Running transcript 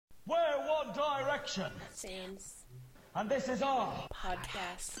One Direction. Sames. And this is our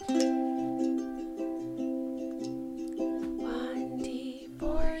Podcast. 1D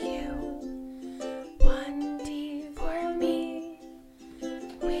for you. 1D for me.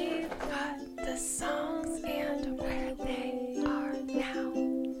 We've got the songs and where they are now.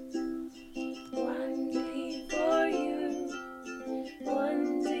 1D for you.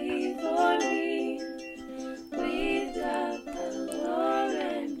 1D for me. We've got the lore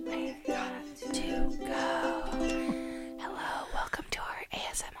and we've got to go. Hello, welcome to our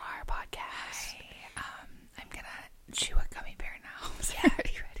ASMR podcast. I'm gonna chew a gummy bear now. Yeah, are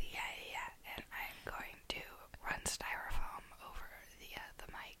you ready? Yeah. And I'm going to run styrofoam over the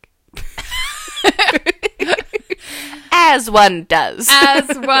mic. As one does.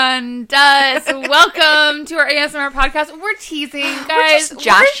 Welcome to our ASMR podcast. We're teasing, guys. We're just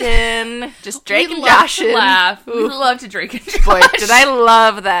joshing. Just Drake and joshing. We love to laugh. We love to Drake and josh. Boy, did I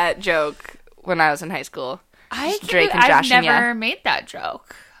love that joke when I was in high school. I've never made that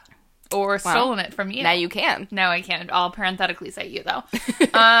joke. Or stolen it from you. Now you can. No, I can't. I'll parenthetically say you, though.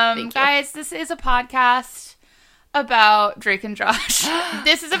 Thank you. Guys, this is a podcast about Drake and Josh.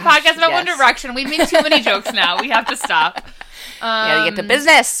 This is a podcast about One Direction. We've made too many jokes now. We have to stop. Gotta get to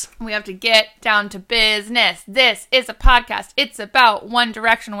business. We have to get down to business. This is a podcast. It's about One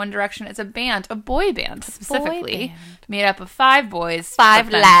Direction. One Direction is a band, a boy band specifically, made up of 5 boys. 5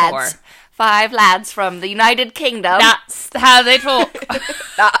 lads. 5 lads from the United Kingdom. That's how they talk.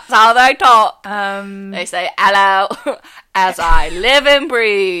 That's how they talk. They say, hello, as I live and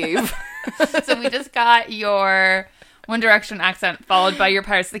breathe. So we just got your One Direction accent, followed by your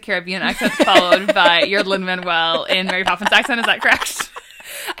Pirates of the Caribbean accent, followed by your Lin-Manuel in Mary Poppins accent. Is that correct?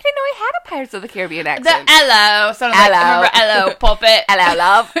 I didn't know I had a Pirates of the Caribbean accent. The hello. Sounded like, remember hello, puppet. Hello,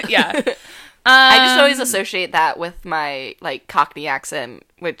 love. Yeah. I just always associate that with my, Cockney accent,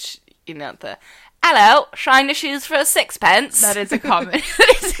 which, the, hello, shiny shoes for a sixpence. That is a commonly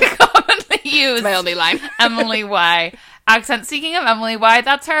used. It's my only line. Emily Y. Accent. Speaking of Emily Y,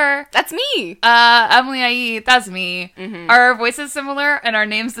 that's her. That's me. Emily I.E., that's me. Mm-hmm. Are our voices similar and our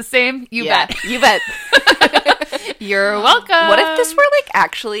names the same? You bet. You bet. You're welcome. What if this were,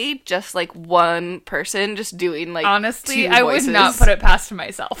 actually just, one person just doing, Honestly, 2 I voices? would not put it past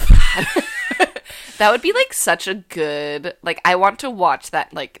myself. That would be, such a good, I want to watch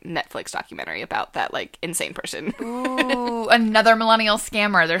that, Netflix documentary about that, insane person. Ooh, another millennial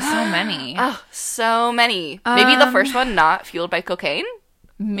scammer. There's so many. Oh, so many. Maybe the first one not fueled by cocaine?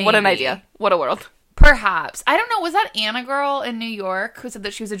 Maybe. What an idea. What a world. Perhaps. I don't know. Was that Anna girl in New York who said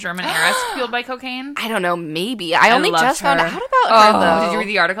that she was a German heiress fueled by cocaine? I don't know. Maybe. I only just found out about her, though. Did you read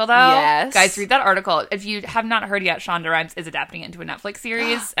the article, though? Yes. Guys, read that article. If you have not heard yet, Shonda Rhimes is adapting it into a Netflix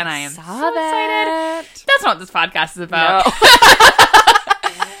series, and I am so excited. That's not what this podcast is about. No.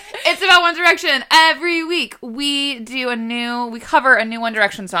 It's about One Direction. Every week, we cover a new One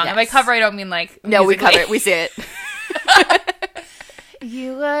Direction song. Yes. And by cover, I don't mean, No, musically. we cover it. We see it.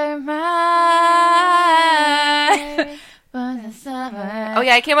 You were mine for the summer. Oh,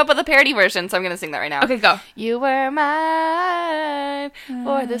 yeah, I came up with a parody version, so I'm going to sing that right now. Okay, go. You were mine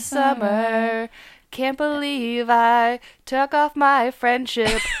for the summer. Can't believe I took off my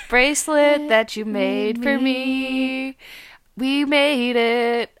friendship bracelet that you made for me. We made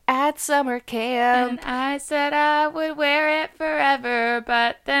it at summer camp. And I said I would wear it forever,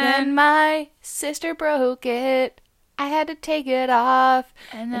 but then my sister broke it. I had to take it off,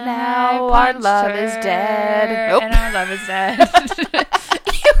 and now I our love is dead. Nope. And our love is dead.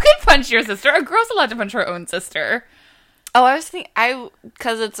 You could punch your sister. A girl's allowed to punch her own sister. Oh, I was thinking,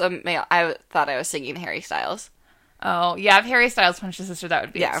 because it's a male, I thought I was singing Harry Styles. Oh, yeah, if Harry Styles punched his sister, that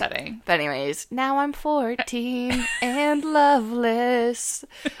would be upsetting. But anyways, now I'm 14 and loveless.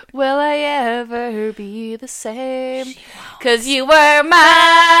 Will I ever be the same? Because you were my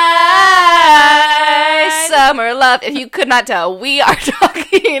summer love. If you could not tell, we are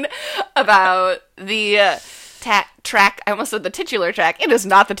talking about the track. I almost said the titular track. It is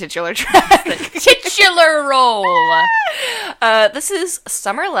not the titular track. Titular role. This is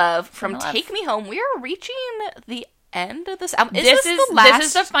Summer Love from Take Me Home. We are reaching the end of this album. This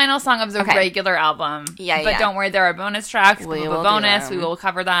is the final song of the regular album. Yeah. But don't worry, there are bonus tracks. We will bonus. We will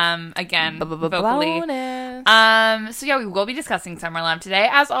cover them again vocally. So yeah, we will be discussing Summer Love today.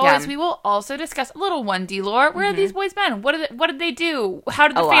 As always, we will also discuss a little 1D lore. Where have these boys been? What did they do? How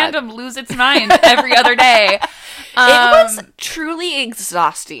did the fandom lose its mind every other day? It was truly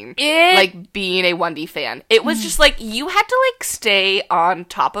exhausting. Being a 1D fan. It was just you had to stay on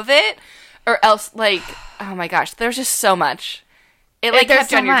top of it, or else oh my gosh, there's just so much. It like there's kept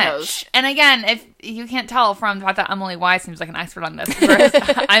so you on your much. toes. And again, if you can't tell from the fact that Emily Y seems like an expert on this, whereas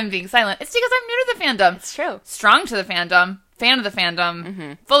I'm being silent, it's because I'm new to the fandom. It's true. Strong to the fandom, fan of the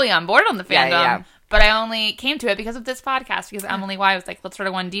fandom, fully on board on the fandom. Yeah. But I only came to it because of this podcast, because Emily Y was like, let's start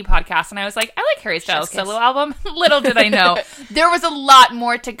a 1D podcast. And I was like, I like Harry Styles' solo album. Little did I know. There was a lot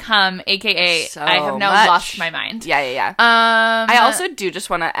more to come, a.k.a. So I have now much. lost my mind. Yeah. I also do just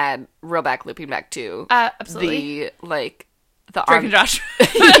want to add, looping back to absolutely. the Drake and Josh.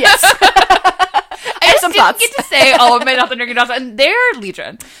 Yes. I have just some didn't thoughts. get to say all of my thoughts on Drake and Josh, and they're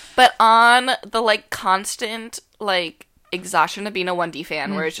legion. But on the constant exhaustion of being a 1D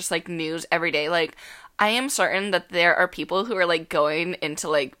fan, where it's just news every day, I am certain that there are people who are going into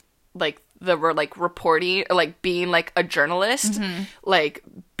reporting or being a journalist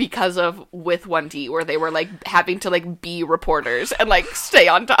because of with 1D, where they were having to be reporters and stay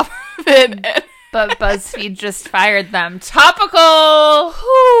on top of it. But BuzzFeed just fired them. Topical!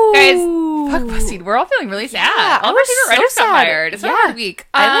 Guys, fuck BuzzFeed. We're all feeling really sad. Yeah, all of our favorite writers got fired. It's a hard week.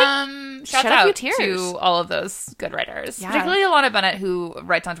 Shout shed a few out tears. to all of those good writers. Yeah. Particularly Alana Bennett, who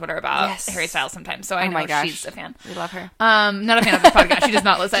writes on Twitter about Yes. Harry Styles sometimes. So I know my gosh. she's a fan. We love her. Not a fan of this podcast. She does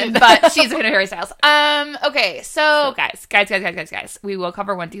not listen, but she's a fan of Harry Styles. Okay, so guys. We will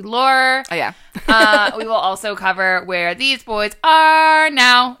cover 1D lore. Oh, yeah. We will also cover where these boys are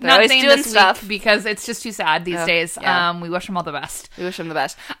now. They're Not always saying doing this stuff. week because it's just too sad these days. Yeah. We wish them all the best. We wish him the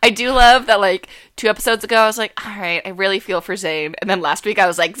best. I do love that, 2 episodes ago, I was like, all right, I really feel for Zayn. And then last week, I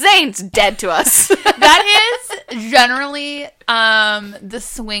was like, Zayn's dead to us. That is generally the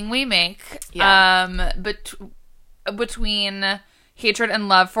swing we make between hatred and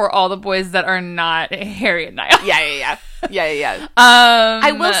love for all the boys that are not Harry and Niall. Yeah.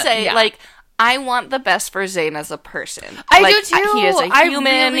 I will say, I want the best for Zayn as a person. I do too. He is a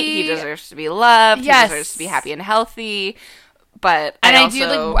human. He deserves to be loved. Yes. He deserves to be happy and healthy. But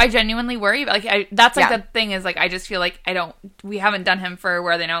I genuinely worry about that's the thing is I just feel we haven't done him for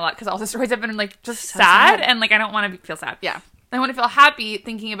Where They Know a lot, because all the stories have been just So sad, sad. and I don't want to feel sad. Yeah. I want to feel happy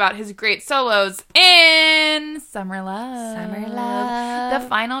thinking about his great solos in Summer Love. The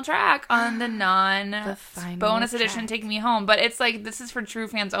final track on the final bonus edition track. Take Me Home. But it's this is for true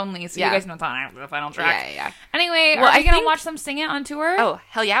fans only, so Yeah. you guys know it's the final track. Yeah. Anyway, Well, are we I going to think- watch them sing it on tour? Oh,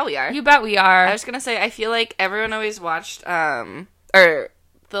 hell yeah, we are. You bet we are. I was going to say, I feel like everyone always watched, or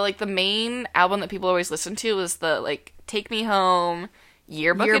the main album that people always listen to is the, Take Me Home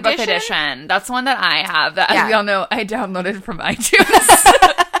Yearbook edition. That's one that I have. That, Yeah. as we all know, I downloaded from iTunes.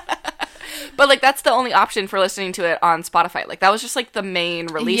 But, that's the only option for listening to it on Spotify. That was just, the main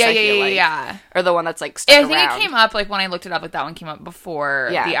release, I feel like. Yeah. Or the one that's, stuck I think around. it came up, when I looked it up, that one came up before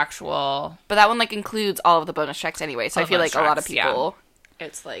Yeah. the actual... But that one, includes all of the bonus tracks anyway. So All I feel bonus like a lot of tracks, yeah. people,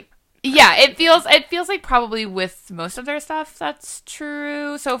 it's, Yeah, it feels like probably with most of their stuff that's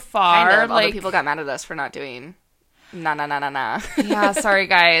true so far. kind of. All the people got mad at us for not doing na. Yeah, sorry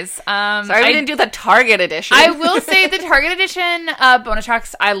guys. Sorry we didn't do the Target edition. I will say the Target edition bonus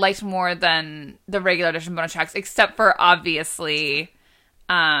tracks I liked more than the regular edition bonus tracks, except for obviously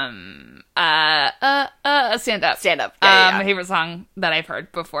Stand Up. Stand Up. Yeah. My favorite song that I've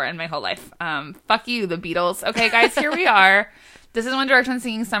heard before in my whole life. Fuck you, the Beatles. Okay, guys, here we are. This is One Direction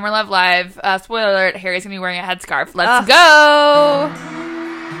singing Summer Love Live. Spoiler alert, Harry's going to be wearing a headscarf. Let's go!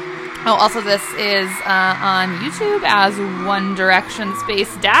 Oh, also this is on YouTube as One Direction space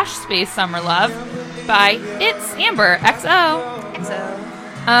Summer Love by It's Amber, XO.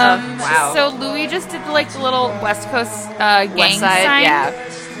 wow. So Louis just did the little West Coast gang West Side, sign yeah.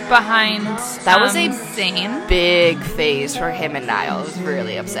 behind That was a Zayn. Big phase for him and Niall. It was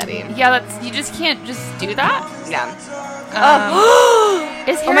really upsetting. Yeah, you just can't just do that. Yeah.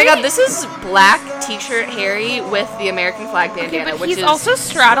 Is Oh my Harry- god, this is black t-shirt Harry with the American flag bandana, Okay, but which he's is also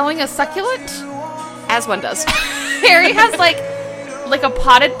straddling a succulent. as one does. Harry has like a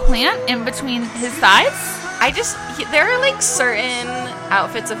potted plant in between his thighs. There are certain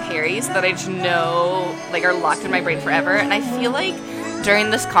outfits of Harry's that I just know are locked in my brain forever, and I feel like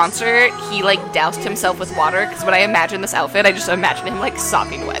during this concert he doused himself with water, because when I imagine this outfit I just imagine him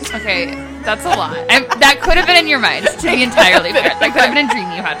sopping wet. Okay, that's a lot. That could have been in your mind, to be entirely fair. That could have been a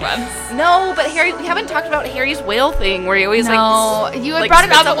dream you had once. No, but Harry, we haven't talked about Harry's whale thing where he always No, you had brought it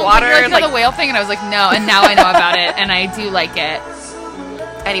spits out the water, water, the whale thing, and I was like, no, and now I know about it, and I do like it.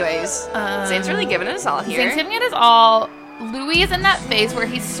 Anyways, Zayn's really giving it his all here. Zayn's giving it his all. Louis is in that phase where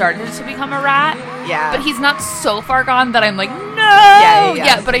he started to become a rat, Yeah. but he's not so far gone that I'm like, no!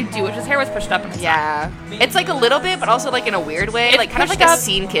 Yeah. But I do wish his hair was pushed up in the Yeah. It's a little bit, but also in a weird way. It's Kind of pushed a up-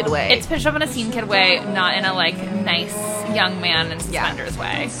 scene kid way. It's pushed up in a scene kid way, not in a nice young man in suspenders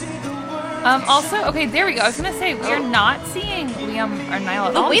way. Also, okay, there we go. I was gonna say we are not seeing Liam or Niall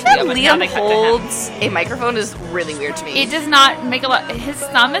at The all. way this that video, but now Liam they cut to him. holds a microphone is really weird to me. It does not make a lot. His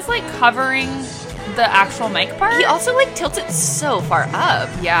thumb is like covering the actual mic part. He also like tilts it so far up.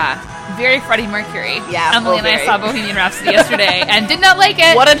 Yeah, very Freddie Mercury. Yeah, Emily and I very. saw Bohemian Rhapsody yesterday and did not like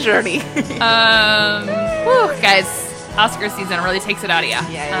it. What a journey. Whew, guys, Oscar season really takes it out of you.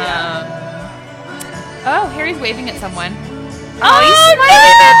 Yeah. Oh, Harry's waving at someone. Oh, he's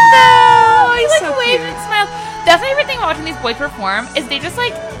smiling at them. He He's like so waves cute. and smiles. That's my favorite thing about watching these boys perform is they just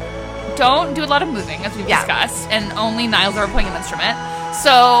like don't do a lot of moving, as we've discussed, and only Niall's ever playing an instrument.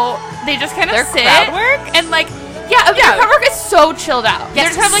 So they just kind of Their sit crowd work? and like their crowd work is so chilled out.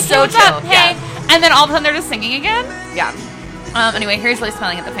 Yes, they're just kind of like, so hey, what's up? chill, Hey, yeah. and then all of a sudden they're just singing again. Yeah. Anyway, Harry's really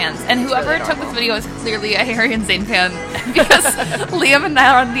smiling at the fans, and whoever really took adorable. this video is clearly a Harry and Zayn fan because Liam and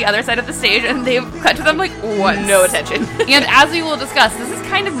Niall are on the other side of the stage, and they've cut to them like once. No attention. And as we will discuss, this is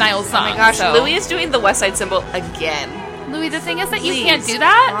kind of Niall's song. Oh my gosh, so. Louis is doing the West Side symbol again. Louis, the thing is that you Please, can't do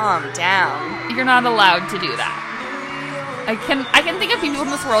that. Calm down. You're not allowed to do that. I can think of people in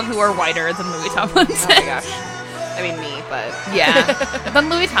this world who are whiter than Louis Tomlinson. Oh my gosh. I mean me, but Yeah. Than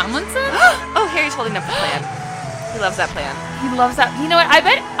Louis Tomlinson? oh, Harry's holding up the plan. He loves that plan. He loves that. You know what?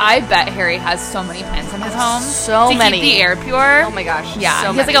 I bet Harry has so many plants in his home. So to many. keep the air pure. Oh my gosh. Yeah.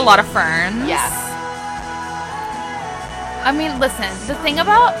 so he has like many. a lot of ferns. Yes. I mean, listen, the thing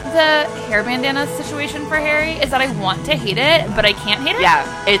about the hair bandana situation for Harry is that I want to hate it, but I can't hate it. Yeah,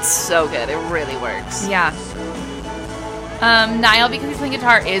 it's so good. It really works. Yeah. Niall, because he's playing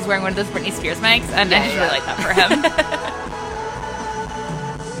guitar, is wearing one of those Britney Spears mics, and I just really like that for him.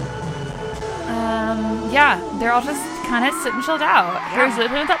 Yeah, they're all just kind of sitting chilled out. Harry's really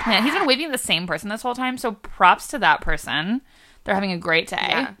playing with that plant. He's been waving at the same person this whole time, so props to that person. They're having a great day.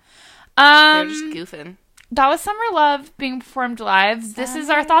 Yeah. They're just goofing. That was Summer Love being performed live. This is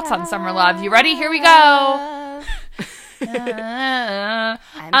our thoughts on Summer Love. You ready? Here we go.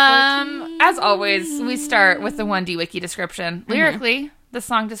 As always, we start with the 1D Wiki description. Lyrically, the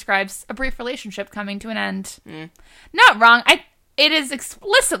song describes a brief relationship coming to an end. Not wrong. It is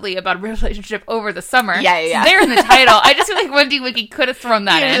explicitly about a relationship over the summer. Yeah. It's there in the title. I just feel like 1D Wiki could have thrown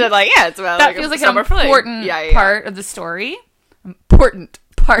that in. Like, yeah, it's about That like feels a like an summer fling. important Yeah. part of the story. Important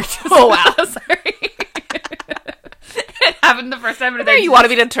part. Oh, wow. Sorry. It happened the first time. And There, you wanted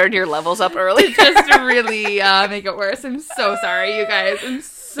me to turn your levels up early. just to really make it worse. I'm so sorry, you guys. I'm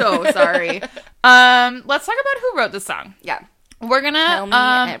so sorry. Let's talk about who wrote the song. Yeah. We're Tell me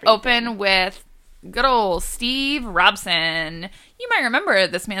gonna everything. open with good old Steve Robson. You might remember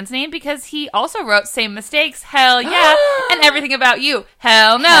this man's name because he also wrote Same Mistakes, Hell Yeah, and Everything About You,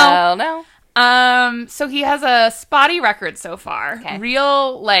 Hell No. Hell no. So he has a spotty record so far. Okay.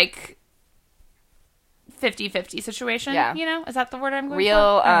 Real, like, 50-50 situation, Yeah. you know? Is that the word I'm going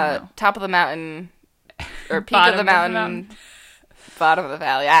Real for? I don't know. top of the mountain or peak Bottom of the mountain, bottom of the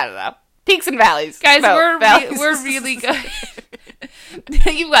valley. I don't know. Peaks and valleys. Guys, No, we're valleys. really good.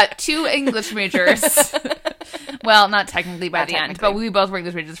 You've got 2 English majors. Well, not technically by Not the end, technically. but we both were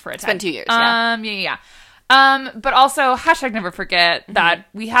English majors for a time. been 2 years, yeah. Yeah. But also, hashtag never forget that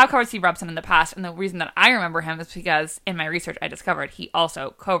we have covered Steve Robson in the past, and the reason that I remember him is because in my research I discovered he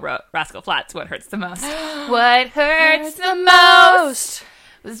also co-wrote Rascal Flatts' What Hurts the Most. What hurts the most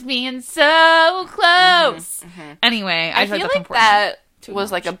was being so close. Anyway, I I feel feel that's like important. that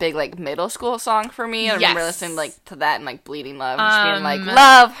was like a big like middle school song for me. I remember Yes. listening like to that and like Bleeding Love, just being like,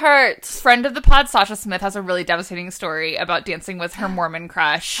 love hurts. Friend of the pod, Sasha Smith, has a really devastating story about dancing with her Mormon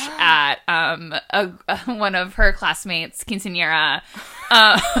crush at one of her classmates' quinceañera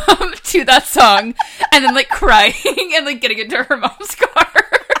to that song, and then like crying and like getting into her mom's car.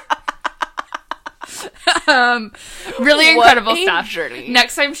 Really What incredible a stuff. journey.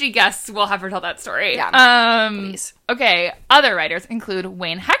 Next time she guests, we'll have her tell that story. Yeah, please. Okay, other writers include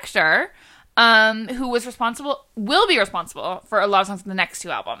Wayne Hector, who will be responsible for a lot of songs in the next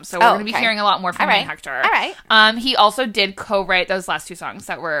 2 albums. So we're going to be okay. hearing a lot more from All Wayne right. Hector. All right. He also did co-write those last 2 songs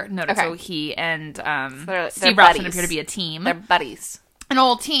that were noted. Okay. So he and they're Steve Robson buddies. appear to be a team. They're buddies. An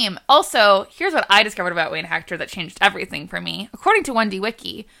old team. Also, here's what I discovered about Wayne Hector that changed everything for me. According to 1D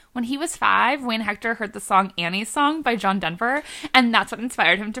Wiki, when he was 5, Wayne Hector heard the song Annie's Song by John Denver, and that's what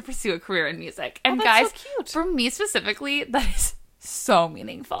inspired him to pursue a career in music. And that's guys, so cute. for me specifically, that is so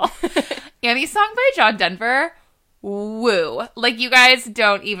meaningful. Annie's Song by John Denver, woo. Like, you guys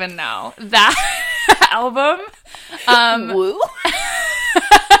don't even know. That album, Woo.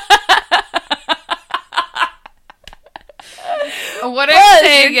 what I'm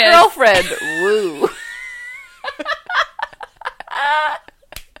saying Your is... girlfriend. Woo.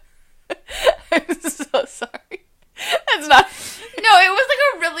 I'm so sorry. That's not. No, it was like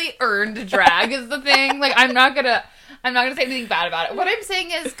a really earned to drag is the thing. Like, I'm not gonna say anything bad about it. What I'm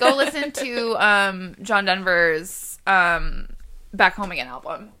saying is go listen to John Denver's Back Home Again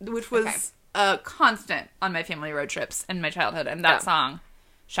album, which was a constant on my family road trips in my childhood, and that song,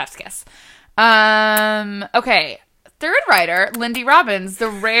 Chef's Kiss. Okay. Third writer, Lindy Robbins, the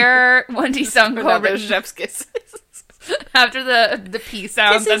rare Wendy song co-written Chef's Kisses. after the P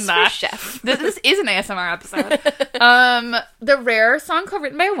sounds Kisses and that. for chef. This is an ASMR episode. The rare song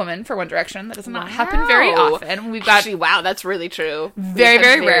co-written by a woman for One Direction. That does not happen very often. We've got Actually, wow, that's really true. very,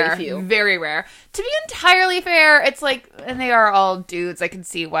 very rare. Few. Very rare. To be entirely fair, it's like, and they are all dudes. I can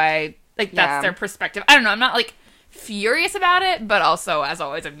see why, like, that's their perspective. I don't know. I'm not, like, furious about it, but also, as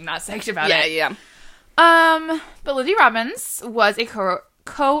always, I'm not psyched about it. Yeah. But Lindy Robbins was a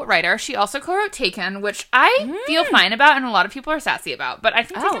co-writer. She also co-wrote Taken, which I feel fine about, and a lot of people are sassy about. But I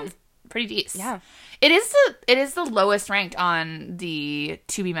think Taken's pretty decent. Yeah. It is the lowest ranked on the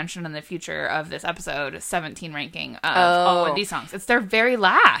to be mentioned in the future of this episode 17 ranking of all Wendy songs. It's their very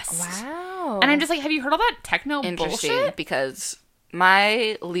last. Wow. And I'm just like, have you heard all that techno Interesting, bullshit? because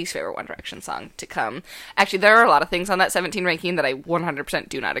my least favorite One Direction song to come. Actually, there are a lot of things on that 17 ranking that I 100%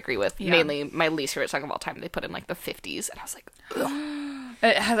 do not agree with. Yeah. Mainly, my least favorite song of all time, they put in, like, the 50s, and I was like, ugh.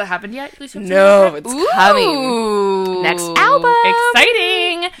 Has it happened yet? No, it's coming. Next album.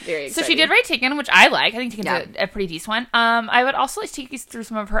 Exciting. Very exciting. So she did write Taken, which I like. I think Taken's a pretty decent one. I would also like to take you through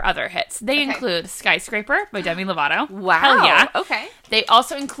some of her other hits. They include Skyscraper by Demi Lovato. Wow. Hell yeah. Okay. They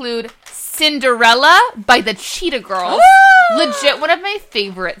also include Cinderella by the Cheetah Girls. Woo! Legit one of my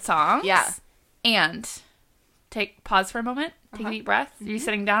favorite songs. Yeah. And pause for a moment. Take a deep breath. Are you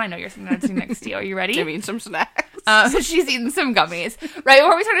sitting down? I know you're sitting down next to you. Are you ready? I mean, some snacks. She's eating some gummies. Right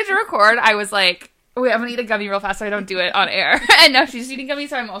before we started to record, I was like, wait, I'm going to eat a gummy real fast so I don't do it on air. And now she's eating gummies,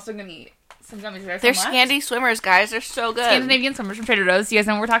 so I'm also going to eat some gummies. They're Scandi Swimmers, guys. They're so good. Scandinavian Swimmers from Trader Joe's. You guys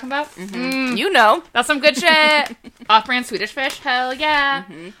know what we're talking about? Mm-hmm. You know. That's some good shit. Off-brand Swedish Fish. Hell yeah.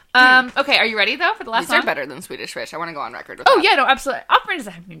 Okay, are you ready, though, for the last These song? are better than Swedish Fish. I want to go on record with Oh, that. yeah, no, absolutely. Off-brand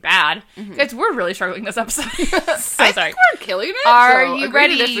doesn't have to be bad. Guys, we're really struggling this episode. So I sorry. think we're killing it. Are so you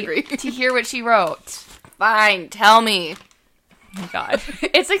agree to ready disagree. to hear what she wrote? Fine, tell me. Oh my God.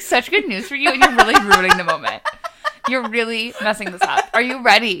 It's like such good news for you, and you're really ruining the moment. You're really messing this up. Are you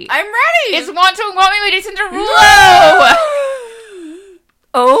ready? I'm ready. It's Want to Want Me by Jason Derulo.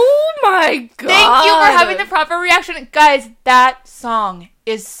 Oh my God. Thank you for having the proper reaction. Guys, that song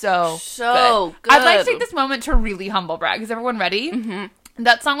is so good. I'd like to take this moment to really humble brag. Is everyone ready? Mm-hmm.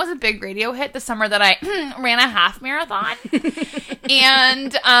 That song was a big radio hit the summer that I ran a half marathon.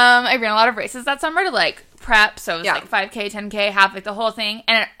 And I ran a lot of races that summer to, like, prep. So it was like 5K, 10K, half, like the whole thing.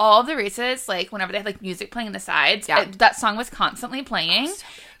 And at all of the races, like, whenever they had, like, music playing in the sides, that song was constantly playing. Oh, so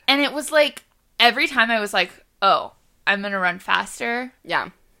and it was like, every time I was like, oh, I'm going to run faster. Yeah.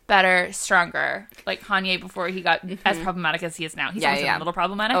 Better, stronger. Like Kanye before he got as problematic as he is now. He's always a little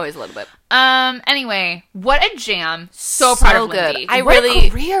problematic. Always a little bit. Anyway, what a jam. So proud of Lindy. What a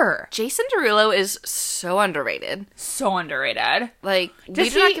career. Jason Derulo is so underrated. So underrated. Like, we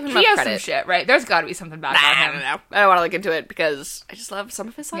do not give him enough has credit. some shit, right? There's got to be something bad about him. I don't know. I don't want to look into it because I just love some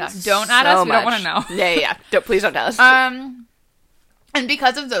of his songs. Yeah, don't add us. We don't want to know. Yeah. Please don't tell us. And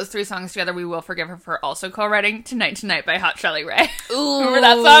because of those three songs together, we will forgive her for also co-writing Tonight Tonight by Hot Shelly Ray. Ooh, remember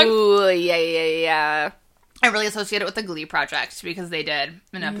that song? Ooh, yeah. I really associate it with the Glee Project because they did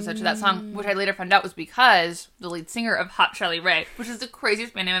an episode to that song, which I later found out was because the lead singer of Hot Shelly Ray, which is the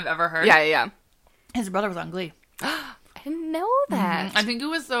craziest band name I've ever heard. Yeah. His brother was on Glee. I didn't know that. I think it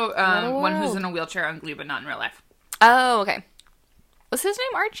was the one who's in a wheelchair on Glee, but not in real life. Oh, okay. Was his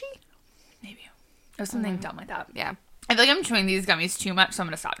name Archie? Maybe. It was something dumb like that. Yeah. I feel like I'm chewing these gummies too much, so I'm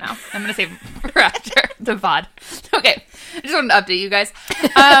going to stop now. I'm going to save them for after the VOD. Okay. I just wanted to update you guys.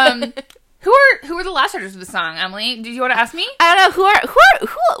 Who are the last writers of the song, Emily? Did you want to ask me? I don't know.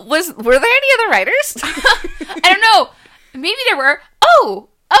 Were there any other writers? I don't know. Maybe there were. Oh,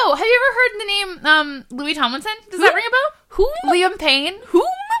 have you ever heard the name Louis Tomlinson? Does that ring a bell? Whom? Liam Payne. Whom?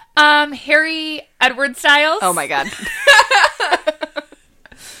 Harry Edward Styles. Oh my God.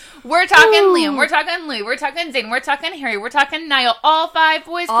 We're talking Liam. We're talking Louis. We're talking Zayn. We're talking Harry. We're talking Niall. All 5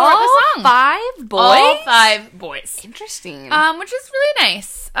 boys co-wrote the song. 5 boys? All 5 boys. Interesting. Which is really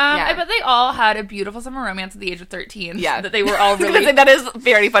nice. I bet they all had a beautiful summer romance at the age of 13. Yeah. That they were all really... that is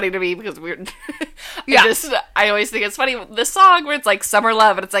very funny to me because we're... I always think it's funny, this song where it's like summer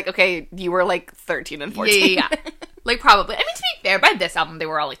love, and it's like, okay, you were like 13 and 14. Yeah. Like, probably. I mean, to be fair, by this album, they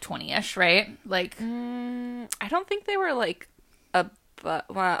were all like 20-ish, right? Like... I don't think they were like...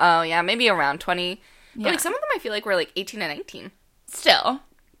 well, yeah, maybe around 20. But, like, some of them I feel like were, like, 18 and 19. Still.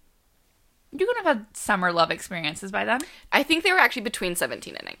 You could have had summer love experiences by then. I think they were actually between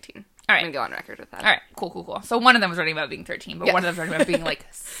 17 and 19. All right. I'm going to go on record with that. All right, cool. So one of them was writing about being 13, but one of them was writing about being like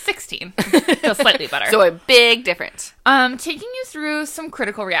 16. So slightly better. So a big difference. Taking you through some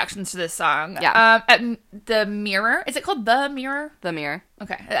critical reactions to this song. Yeah. At The Mirror. Is it called The Mirror? The Mirror.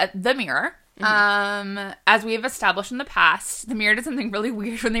 Okay. At The Mirror. As we have established in the past, The Mirror did something really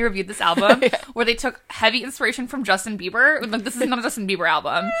weird when they reviewed this album, where they took heavy inspiration from Justin Bieber. Like, this is not a Justin Bieber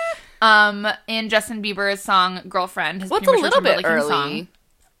album. In Justin Bieber's song "Girlfriend," his What's a little bit early? song.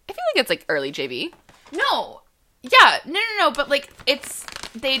 I feel like it's like early JV. No, yeah, no. But like,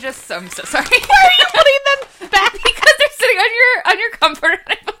 they just. I'm so sorry. Why are you putting them back? Because they're sitting on your comfort, and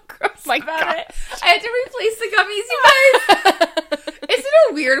I feel gross about it. I had to replace the gummies, you guys. It's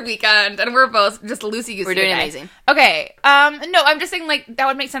been a weird weekend, and we're both just loosey-goosey. We're doing today. amazing. Okay. No, I'm just saying, like, that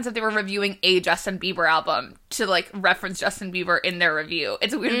would make sense if they were reviewing a Justin Bieber album to, like, reference Justin Bieber in their review.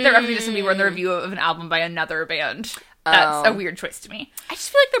 It's weird that they're referencing Justin Bieber in the review of an album by another band. That's a weird choice to me. I just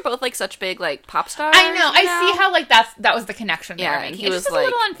feel like they're both, like, such big, like, pop stars. I know. I see how, like, that was the connection they were making. He It's was just like, a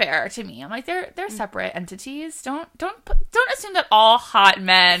little unfair to me. I'm like, they're separate entities. Don't assume that all hot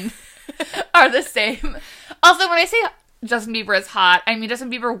men are the same. Also, when I say Justin Bieber is hot, I mean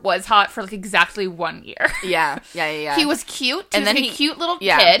Justin Bieber was hot for like exactly 1 year. Yeah. He was cute. And then he was a cute little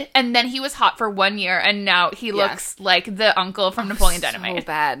kid, and then he was hot for 1 year, and now he looks like the uncle from Napoleon Dynamite. So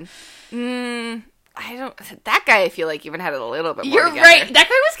bad. I don't. That guy, I feel like, even had it a little bit more. You're together. right. That guy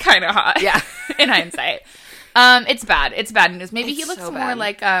was kind of hot. Yeah. In hindsight, it's bad. It's bad news. Maybe he It's looks so more bad.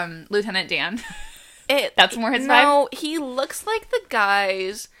 like Lieutenant Dan. That's more his vibe. No, he looks like the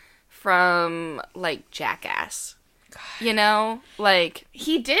guys from like Jackass. You know, like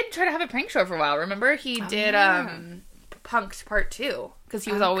He did try to have a prank show for a while. Remember, he did Punked Part 2 because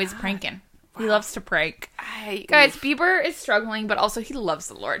he was always pranking. He loves to prank. Guys, Bieber is struggling, but also he loves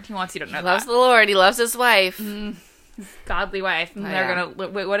the Lord. He wants you to know that. He loves the Lord. He loves his wife. His godly wife. And they're gonna.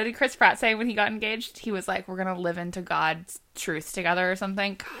 Wait, what did Chris Pratt say when he got engaged? He was like, "We're gonna live into God's truth together" or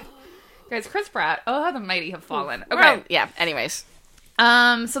something. God, guys, Chris Pratt. Oh, how the mighty have fallen. Okay, Well, yeah. Anyways,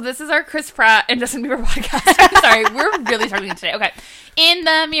 so this is our Chris Pratt and Justin Bieber podcast. I'm sorry, we're really struggling today. Okay, in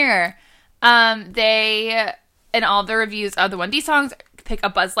The Mirror, they in all the reviews of the 1D songs pick a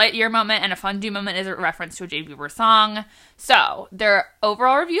Buzz Lightyear moment and a Fondue moment as a reference to a J. Bieber song. So their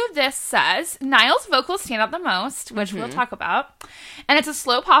overall review of this says Niall's vocals stand out the most, which we'll talk about, and it's a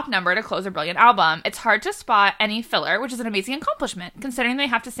slow pop number to close a brilliant album. It's hard to spot any filler, which is an amazing accomplishment considering they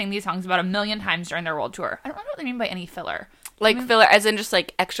have to sing these songs about 1 million times during their world tour. I don't know what they mean by any filler. like filler, as in just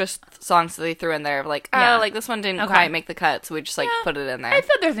like extra songs that they threw in there. Like, like this one didn't quite make the cut, so we just like put it in there. I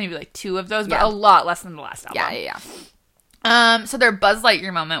feel there's maybe like 2 of those, but a lot less than the last album. Yeah. So their Buzz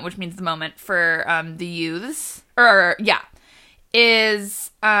Lightyear moment, which means the moment for the youths,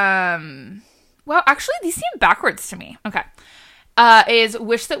 is well, actually these seem backwards to me. Okay. Is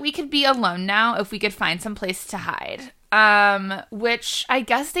wish that we could be alone now if we could find some place to hide. Which I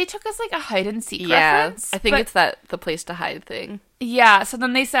guess they took as like a hide and seek reference. I think it's the place to hide thing. Yeah, so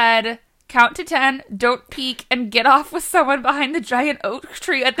then they said count to 10, don't peek, and get off with someone behind the giant oak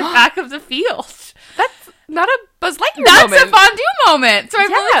tree at the back of the field. That's not a Buzz Lightyear That's moment. a fondue moment. So I'm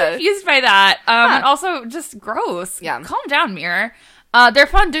really confused by that. And also just gross. Yeah. Calm down, Mirror. Their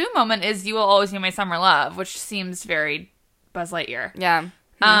fondue moment is You Will Always Be My Summer Love, which seems very Buzz Lightyear. Yeah.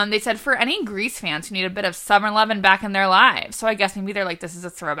 They said for any Grease fans who need a bit of summer lovin' back in their lives. So I guess maybe they're like, this is a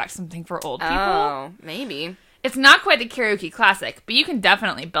throwback to something for old people. Oh, maybe. It's not quite the karaoke classic, but you can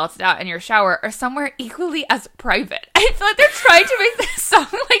definitely belt it out in your shower or somewhere equally as private. I feel like they're trying to make this song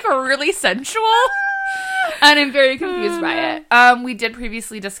like really sensual. And I'm very confused by it. We did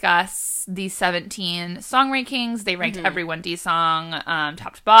previously discuss the 17 song rankings. They ranked every 1D song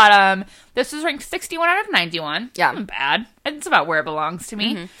top to bottom. This was ranked 61 out of 91. Yeah. Not bad. It's about where it belongs to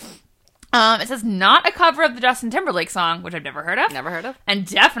me. It says not a cover of the Justin Timberlake song, which I've never heard of. Never heard of. And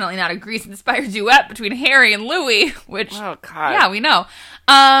definitely not a Grease-inspired duet between Harry and Louis, which, Oh, God. yeah, we know.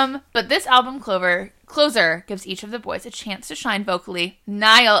 But this album closer gives each of the boys a chance to shine vocally.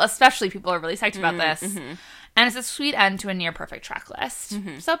 Niall, especially, people are really psyched about this. And it's a sweet end to a near-perfect track list.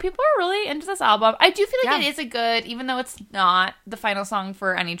 So people are really into this album. I do feel like it is a good, even though it's not the final song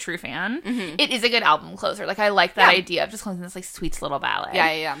for any true fan, it is a good album closer. Like, I like that idea of just closing this, like, sweet little ballad.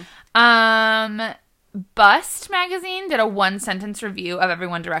 Yeah. Bust magazine did a 1-sentence review of every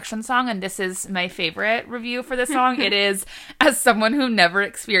One Direction song, and this is my favorite review for this song. It is, as someone who never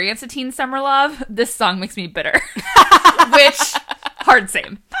experienced a teen summer love, this song makes me bitter. Which, hard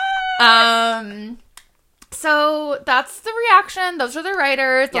same. So that's the reaction. Those are the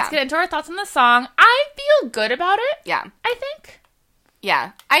writers. Let's get into our thoughts on the song. I feel good about it. Yeah. I think.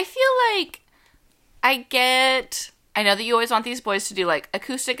 Yeah. I feel like I get I know that you always want these boys to do, like,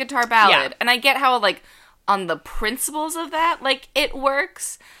 acoustic guitar ballad. Yeah. And I get how, like, on the principles of that, like, it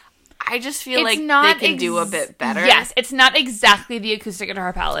works. I just feel like they can do a bit better. Yes, it's not exactly the acoustic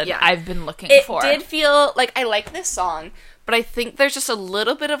guitar ballad I've been looking for. It did feel, like, I like this song, but I think there's just a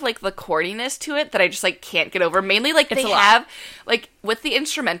little bit of, like, the corniness to it that I just, like, can't get over. Mainly, like, they have, like, with the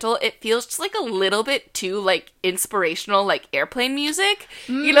instrumental, it feels just, like, a little bit too, like, inspirational, like, airplane music.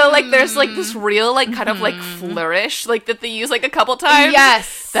 You know, like, there's, like, this real, like, kind of, like, flourish, like, that they use, like, a couple times.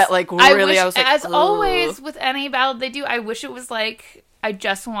 Yes. That, like, really, I was like, as ooh. always, with any ballad they do, I wish it was, like... I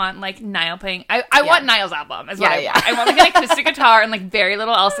just want, like, Niall playing... I want Niall's album, is what I want. I want, like, an acoustic guitar and, like, very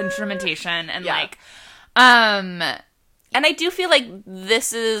little else instrumentation and, like... And I do feel like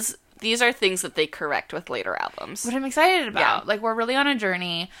these are things that they correct with later albums. What I'm excited about. Like, we're really on a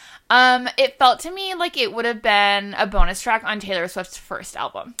journey. It felt to me like it would have been a bonus track on Taylor Swift's first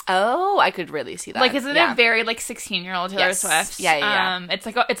album. Oh, I could really see that. Like, isn't it very, like, 16-year-old Taylor Swift? Yeah. It's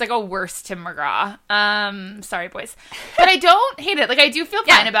like a worse Tim McGraw. Sorry, boys. But I don't hate it. Like, I do feel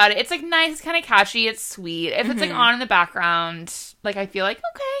fine about it. It's, like, nice. It's kind of catchy. It's sweet. If it's, like, on in the background, like, I feel like,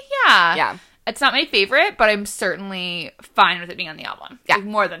 okay, yeah. Yeah. It's not my favorite, but I'm certainly fine with it being on the album. Yeah. Like,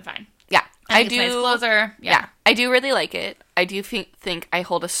 more than fine. Yeah. I do. It's a nice closer. Yeah. I do really like it. I do think I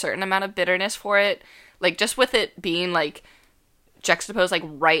hold a certain amount of bitterness for it. Like, just with it being, like, juxtaposed, like,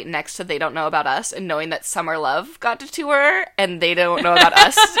 right next to They Don't Know About Us, and knowing that Summer Love got to tour, and They Don't Know About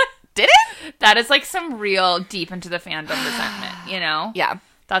Us did it? That is, like, some real deep into the fandom resentment, you know? Yeah.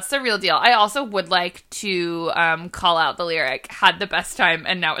 That's the real deal. I also would like to call out the lyric, had the best time,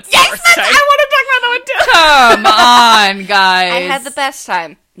 and now it's the worst time. I want to talk about that one, too. Come on, guys. I had the best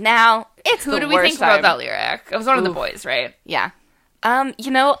time. Now, it's Who the do we worst think time. wrote that lyric? It was one of the boys, right? Yeah.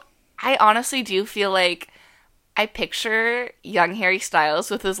 You know, I honestly do feel like I picture young Harry Styles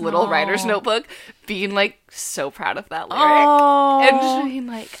with his little writer's notebook being, like, so proud of that lyric. Oh. And just being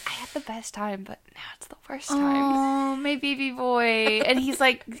like, I had the best time, but now it's the worst time. Oh, my baby boy. And he's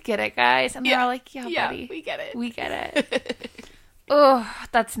like, get it, guys? And they're all like, yeah, buddy. we get it. We get it. Oh,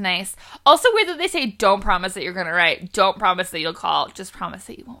 that's nice. Also weird that they say, don't promise that you're going to write. Don't promise that you'll call. Just promise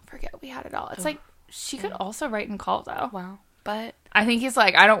that you won't forget we had it all. It's like, she could also write and call, though. Wow. But I think he's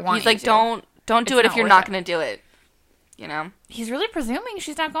like, I don't want he's like, to. don't do it if you're not going to do it. You know? He's really presuming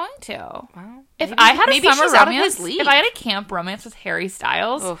she's not going to. Well, if I had a maybe summer she's out of romance, his league. if I had a camp romance with Harry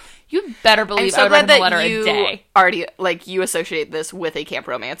Styles, Oof. you better believe I'm I so would write glad him a letter that a you day. already, like, you associate this with a camp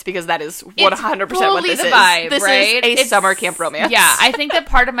romance, because that is 100% what fully this the is. vibe, This right? is a summer camp romance. Yeah, I think that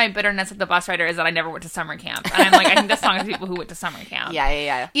part of my bitterness with the bus rider is that I never went to summer camp. And I'm like, I think this song is people who went to summer camp.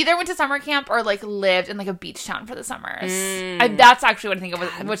 Yeah. Either went to summer camp or, like, lived in, like, a beach town for the summers. That's actually what I think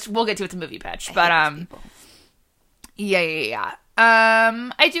of, which we'll get to. It's a movie pitch. But, yeah.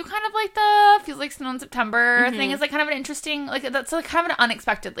 I do kind of like the feels like snow in September thing is like kind of an interesting, like that's like kind of an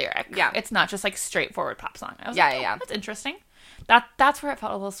unexpected lyric. Yeah. It's not just like straightforward pop song. I was Yeah, like, oh, yeah. that's interesting. That's where it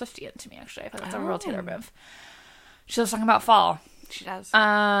felt a little Swiftian to me, actually. I thought that's a real Taylor move. She was talking about fall. She does.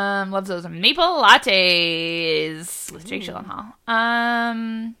 Loves those maple lattes with Jake Gyllenhaal.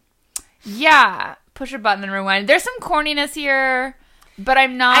 Yeah. Push a button and rewind. There's some corniness here. But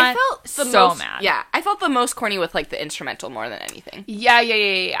I'm not I felt so mad. Yeah, I felt the most corny with, like, the instrumental more than anything. Yeah.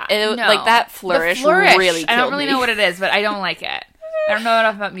 It, like, that flourish really killed I don't really me. know what it is, but I don't like it. I don't know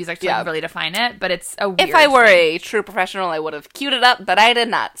enough about music to like, really define it, but it's a weird If I were thing. a true professional, I would have queued it up, but I did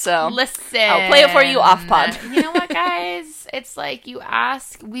not, so... Listen. I'll play it for you off pod. You know what, guys? It's like you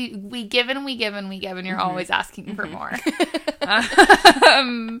ask, we give and we give and we give, and you're always asking for more.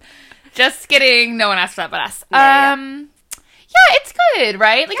 Just kidding. No one asked for that but us. Yeah, it's good,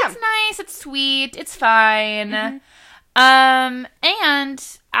 right? Like, it's nice, it's sweet, it's fine. And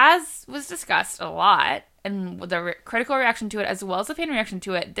as was discussed a lot, and the critical reaction to it, as well as the fan reaction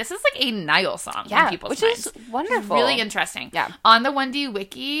to it, this is like a Niall song in people's minds. Which is wonderful. Really interesting. Yeah. On the 1D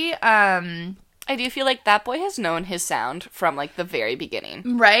wiki, I do feel like that boy has known his sound from, like, the very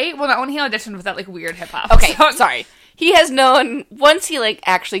beginning. right? Well, not when he auditioned with that, like, weird hip-hop Okay, song. sorry. He has known, once he, like,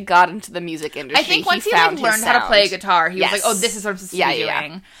 actually got into the music industry, I think once he found like, learned how to play guitar, he was like, oh, this is what I'm supposed to be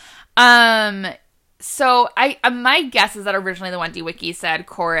doing. So my guess is that originally the 1D Wiki said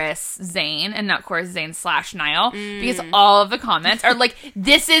chorus Zayn and not chorus Zayn / Niall because all of the comments are like,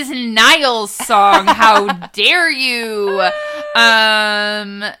 this is Niall's song. How dare you?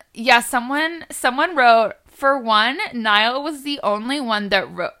 Yeah, someone wrote, for one, Niall was the only one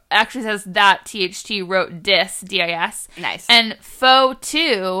that wrote, actually says that THT wrote dis, D-I-S. Nice. And faux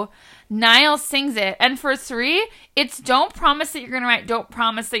 2, Niall sings it. And for 3, it's don't promise that you're going to write, don't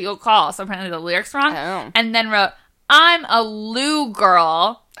promise that you'll call. So apparently the lyrics wrong. Oh. And then wrote, I'm a Lou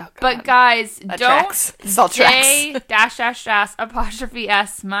girl. But guys, That don't tracks. This all say dash dash dash apostrophe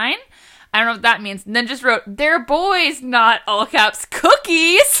s mine. I don't know what that means. And then just wrote, they're boys, not all caps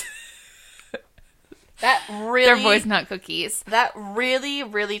cookies. That really... They're boys, not cookies. That really,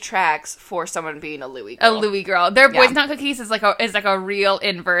 really tracks for someone being a Louis girl. A Louis girl. They're boys, Yeah. not cookies is like a real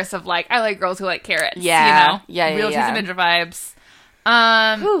inverse of like, I like girls who like carrots. Yeah. You know? Yeah, Real yeah. Tuesday Ninja vibes.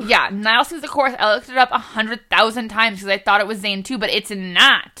 Yeah, Niall sings the chorus. I looked it up 100,000 times because I thought it was Zayn too, but it's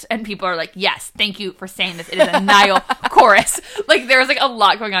not. And people are like, yes, thank you for saying this. It is a Niall chorus. Like, there's like a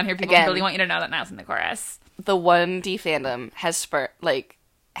lot going on here. People Again, really want you to know that Niall's in the chorus. The 1D fandom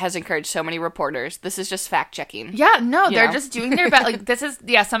has encouraged so many reporters. This is just fact checking. Yeah, no, You they're know? just doing their best. Like, this is,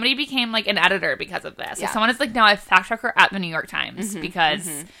 somebody became like an editor because of this. Yeah. Like, someone is like now a fact checker at the New York Times because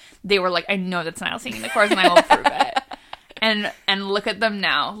they were like, I know that's Niall singing the chorus and I will prove it. And look at them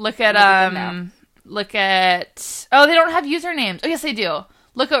now. Look at oh, they don't have usernames. Oh yes, they do.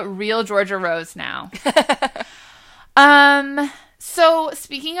 Look at real Georgia Rose now. So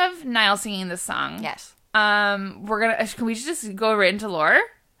speaking of Niall singing this song, Yes. can we just go right into lore?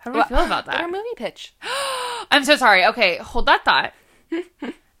 How do we feel about Our that? movie pitch. I'm so sorry. Okay, hold that thought.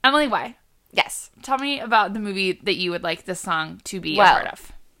 Emily, why? Yes. Tell me about the movie that you would like this song to be a Well, part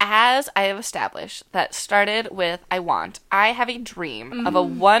of. As I have established, that started with I have a dream of a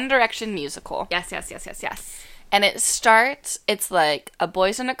One Direction musical. Yes. And it's like a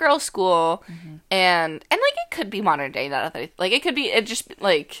boys and a girls school, and like it could be modern day, not other, like it could be, it just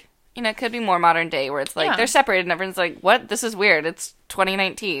like, you know, it could be more modern day where it's like Yeah. they're separated and everyone's like, what? This is weird. It's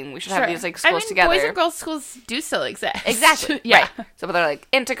 2019. We should have these like schools together. Boys and girls schools do still exist. Exactly. Yeah. Right. So but they're like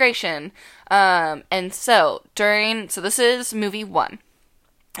integration. And so this is movie 1.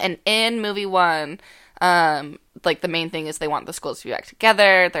 And in movie 1, like the main thing is they want the schools to be back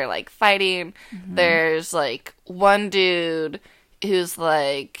together. They're like fighting. There's like one dude who's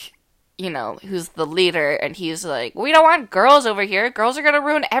like, you know, who's the leader, and he's like, we don't want girls over here. Girls are gonna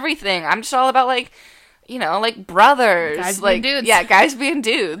ruin everything. I'm just all about like, you know, like brothers. Guys being like dudes. Yeah, guys being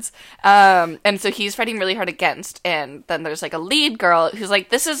dudes. And so he's fighting really hard against, and then there's like a lead girl who's like,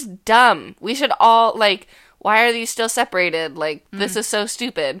 this is dumb. We should all like, why are these still separated? Like, this is so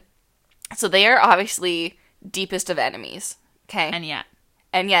stupid. So they are obviously deepest of enemies. Okay?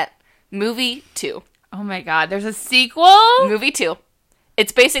 And yet, Movie 2. oh my god, there's a sequel? Movie 2.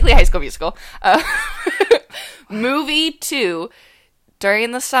 It's basically High School Musical. Movie 2,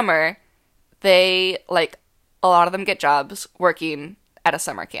 during the summer, they, like, a lot of them get jobs working at a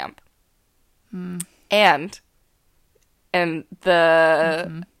summer camp. And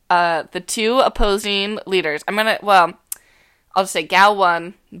the two opposing leaders, I'll just say gal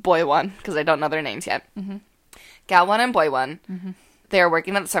 1, boy 1, because I don't know their names yet. Gal 1 and boy 1, they're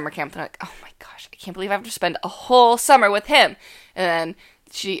working at the summer camp. They're like, oh my gosh, I can't believe I have to spend a whole summer with him. And then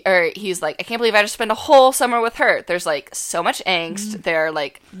he's like, I can't believe I have to spend a whole summer with her. There's like so much angst. They're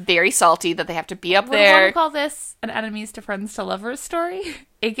like very salty that they have to be up Would there. one call this an enemies to friends to lovers story?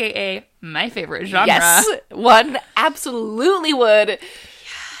 AKA my favorite genre. Yes, one absolutely would.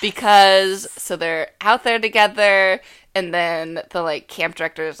 Because, so they're out there together, and then the, like, camp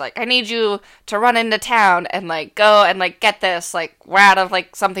director is like, I need you to run into town and, like, go and, like, get this. Like, we're out of,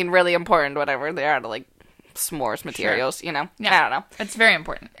 like, something really important, whatever. They're out of, like, s'mores materials, you know? Yeah. I don't know. It's very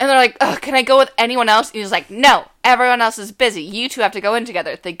important. And they're like, oh, can I go with anyone else? And he's like, no, everyone else is busy. You two have to go in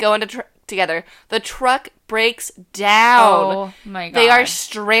together. They go into together. The truck breaks down. Oh my god. They are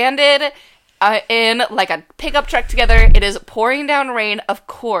stranded in like a pickup truck together. It is pouring down rain, of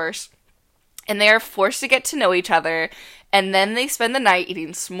course, and they are forced to get to know each other. And then they spend the night eating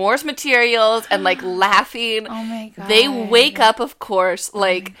s'mores materials and like laughing. Oh my god. They wake up, of course,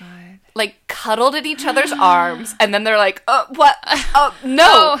 like cuddled in each other's arms, and then they're like, what?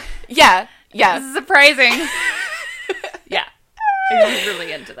 No. Oh. Yeah. This is surprising. Yeah. I'm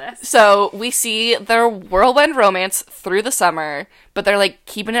really into this. So we see their whirlwind romance through the summer, but they're like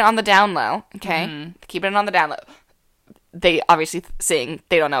keeping it on the down low. Okay, keeping it on the down low. They obviously sing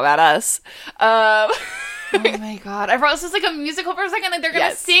 "They Don't Know About Us." Oh my god! I thought this was like a musical for a second. Like they're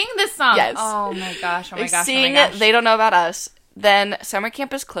gonna sing this song. Yes. Oh my gosh! Oh my They gosh! sing Oh my gosh! "They Don't Know About Us." Then summer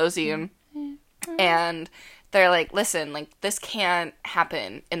camp is closing, and they're like, "Listen, like this can't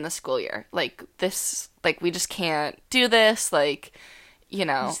happen in the school year. Like this, like we just can't do this. Like, you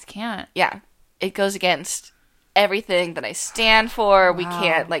know, I just can't. Yeah, it goes against everything that I stand for. We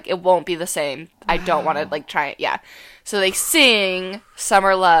can't, like, it won't be the same. I don't want to, like, try it. Yeah. So they sing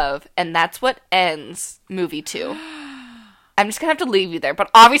Summer Love, and that's what ends movie 2. I'm just gonna have to leave you there, but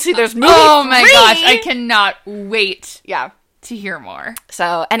obviously there's movie 3! Oh my gosh, I cannot wait Yeah. to hear more.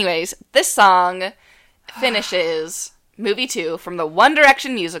 So, anyways, this song finishes movie 2 from the One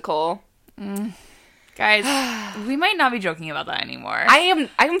Direction musical. Guys, we might not be joking about that anymore. I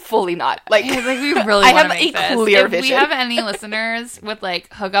am fully not. Like, we really I want have to make a this. clear If vision. we have any listeners with, like,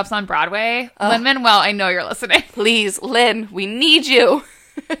 hookups on Broadway, Lin-Manuel, I know you're listening. Please, Lynn, we need you.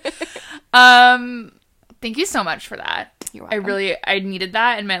 Thank you so much for that. You're I welcome. I needed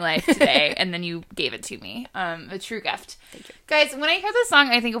that in my life today, and then you gave it to me. A true gift. Thank you. Guys, when I hear this song,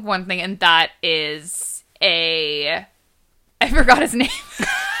 I think of one thing, and that is I forgot his name.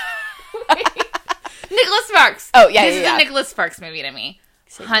 Nicholas Sparks. Oh, yeah, This yeah, is yeah. a Nicholas Sparks movie to me.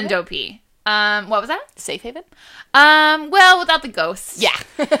 Safe Hundo P. What was that? Safe Haven? Well, without the ghost. Yeah.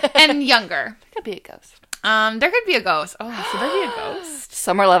 And younger. Could be a ghost. There could be a ghost. Oh, should there be a ghost?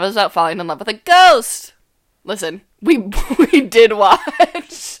 Summer Love is about falling in love with a ghost. Listen, we did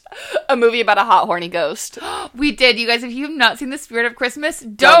watch a movie about a hot, horny ghost. We did, you guys. If you have not seen The Spirit of Christmas,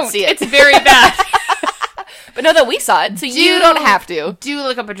 don't see it. It's very bad. But no, that we saw it, so you don't have to. Do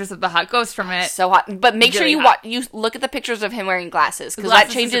look up pictures of the hot ghost from it. So hot, but make sure Really you hot. you look at the pictures of him wearing glasses because Glasses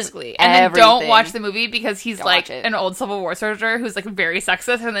that changes specifically. And then everything. don't watch the movie because he's Don't like watch it. an old Civil War soldier who's like very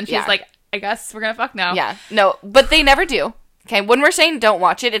sexist, and then she's Yeah. like, I guess we're gonna fuck now. Yeah, no, but they never do. Okay, when we're saying don't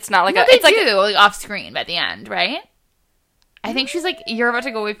watch it, it's not like No, it's they like do, like off screen by the end, right? I think she's like, you're about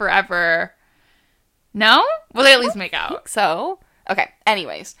to go away forever. No? Will they at least make out? so. Okay,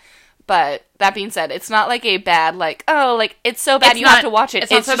 anyways. But that being said, it's not like a bad, like, oh, like, it's so bad It's you not- have to watch it.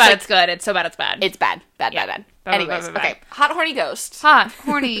 It's not so just bad like, it's good. It's so bad it's bad. It's bad. Bad, Yeah. bad. Bad, Anyways, bad, bad, okay. Hot, horny ghost. Hot,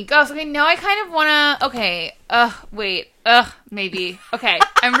 horny, ghost. Okay, now I kind of wanna. Okay. Wait. Maybe. Okay.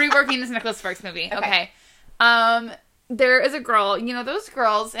 I'm reworking this Nicholas Sparks movie. Okay. There is a girl, you know, those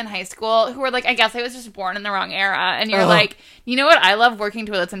girls in high school who are like, I guess I was just born in the wrong era. And you're Ugh. like, you know what? I love working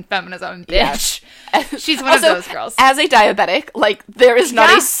toilets and feminism, bitch. She's one Also, of those girls. As a diabetic, like, there is not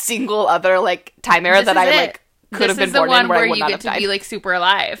Yeah. a single other, like, time era This that is I, it. like, could have This been is the born one in where I where would you not get have to died. be like super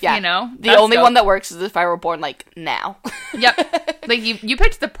alive. Yeah. You know, The That's only dope. one that works is if I were born, like, now. Yep. Like you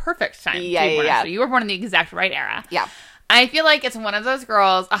picked the perfect time. Yeah, to be born. yeah. So you were born in the exact right era. Yeah. I feel like it's one of those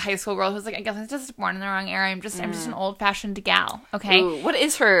girls, a high school girl who's like, I guess I was just born in the wrong era. I'm just an old fashioned gal. Okay. Ooh, what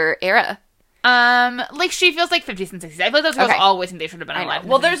is her era? Like she feels like 50s and 60s. I feel like those girls Okay. always think they should have been I alive. know.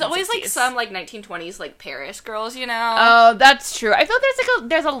 Well, in the there's 50s and always, like, 60s. some, like, 1920s, like, Paris girls, you know? Oh, that's true. I feel like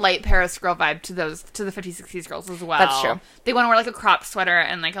there's a light Paris girl vibe to the 50s, 60s girls as well. That's true. They want to wear like a crop sweater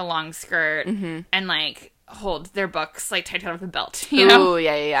and like a long skirt and like hold their books like tied down with a belt. You know? Ooh,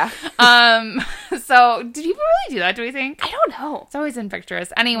 yeah. So did people really do that? Do we think? I don't know. It's always in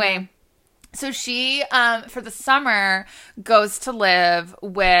pictures. Anyway, so she, for the summer, goes to live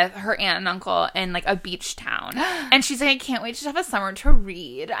with her aunt and uncle in, like, a beach town. And she's like, I can't wait to have a summer to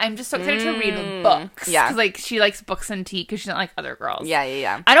read. I'm just so excited to read books. Yeah. Because, like, she likes books and tea because she doesn't like other girls.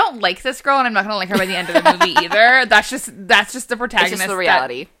 Yeah. I don't like this girl, and I'm not going to like her by the end of the movie either. That's just the protagonist. It's just the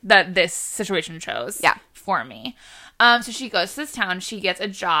reality. That this situation chose. Yeah. For me. So she goes to this town. She gets a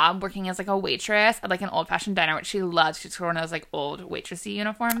job working as like a waitress at like an old fashioned diner, which she loves. She's wearing those like old waitressy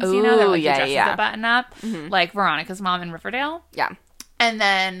uniforms, you know, they're Ooh, like yeah, the dresses yeah. that button up, like Veronica's mom in Riverdale. Yeah. And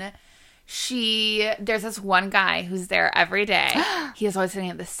then there's this one guy who's there every day. He is always sitting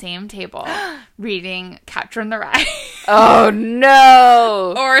at the same table reading Catcher in the Rye. Oh,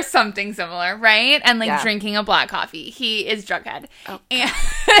 no. Or something similar, right? And like Yeah. drinking a black coffee. He is Jughead. Oh,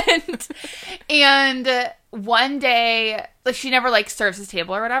 and one day, like she never like serves his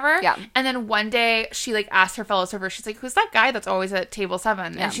table or whatever. Yeah. And then one day she like asked her fellow server, she's like, who's that guy that's always at table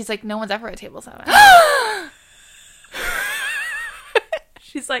 7? Yeah. And she's like, no one's ever at table 7.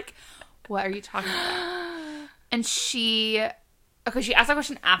 She's like, what are you talking about? And she asked that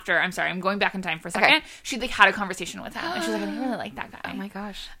question after. I'm sorry, I'm going back in time for a second. Okay. She like had a conversation with him, and she's like, I didn't really like that guy. Oh my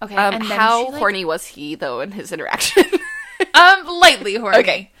gosh. Okay, and then how she, like- horny was he though in his interaction? Lightly horny.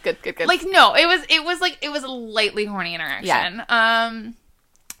 Okay, good. Like no, it was a lightly horny interaction.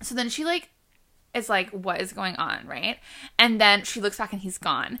 So then she like is like, what is going on, right? And then she looks back and he's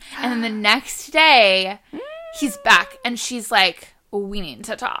gone. And then the next day, he's back and she's like, we need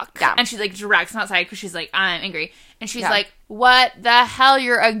to talk. Yeah. And she like drags him outside because she's like, I'm angry. And she's Yeah. like, what the hell?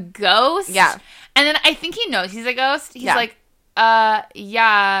 You're a ghost? Yeah. And then I think he knows he's a ghost. He's Yeah. like,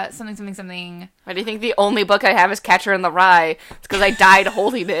 yeah, something. Why do you think the only book I have is Catcher in the Rye? It's because I died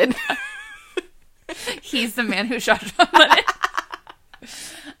holding it. He's the man who shot John Lennon.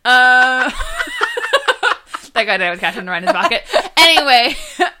 That guy died with Catcher in the Rye in his pocket. Anyway,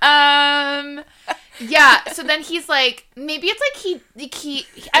 yeah. So then he's like, maybe it's like he.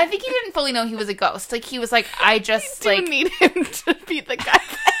 I think he didn't fully know he was a ghost. Like he was like, I just Do like. you need him to be the guy that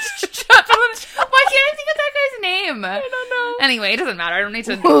Why can't I think of that guy's name? I don't know. Anyway, it doesn't matter. I don't need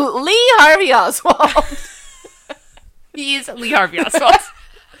to. Lee Harvey Oswald. He's Lee Harvey Oswald.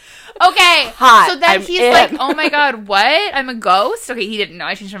 Okay. Hot. So then I'm he's in. like, oh my God, what? I'm a ghost? Okay, he didn't know.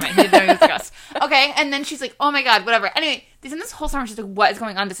 I changed my mind. He didn't know he was a ghost. Okay, and then she's like, oh my God, whatever. Anyway, they spend this whole summer. She's like, what is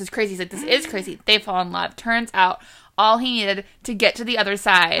going on? This is crazy. He's like, this is crazy. They fall in love. Turns out all he needed to get to the other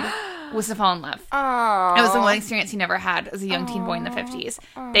side was to fall in love. Aww. It was the one experience he never had as a young teen boy in the 50s.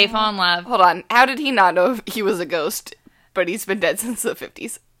 They fall in love. Hold on. How did he not know he was a ghost, but he's been dead since the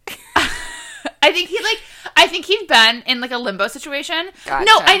 50s? I think he'd been in like a limbo situation. Gotcha.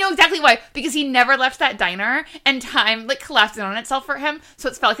 No, I know exactly why. Because he never left that diner and time like collapsed in on itself for him. So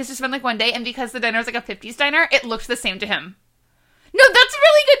it felt like it's just been like one day. And because the diner was like a 50s diner, it looked the same to him. No, that's a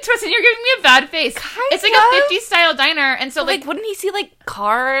really good twist, and you're giving me a bad face. It's like a 50s style diner, and so like wouldn't he see like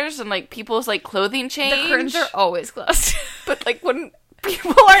cars and like people's like clothing change? The curtains are always closed. But like wouldn't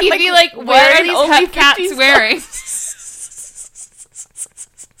people are He'd like be like, what are these only hubcaps wearing?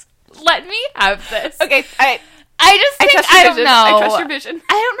 Let me have this. Okay, I don't know. I trust your vision.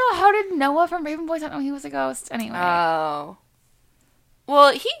 I don't know, how did Noah from Raven Boys not know he was a ghost anyway? Oh.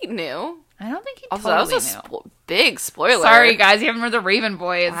 Well, he knew. I don't think he Also, totally that was a knew. big spoiler. Sorry, guys, you haven't read the Raven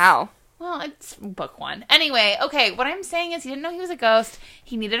Boys. Wow. Well, it's book one. Anyway, okay, what I'm saying is he didn't know he was a ghost.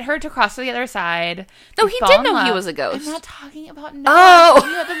 He needed her to cross to the other side. No, They he fall did in know he love. was a ghost. I'm not talking about Noah. Oh. I'm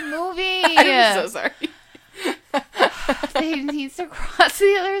talking about the movie. I'm so sorry. He needs to cross to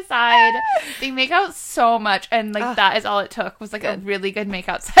the other side. They make out so much, and like that is all it took was like a really good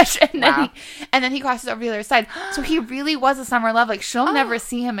makeout session. Wow. And then he crosses over the other side. So he really was a summer love. Like she'll never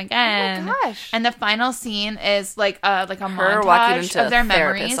see him again. Oh my gosh. And the final scene is like a Her walking montage into of their a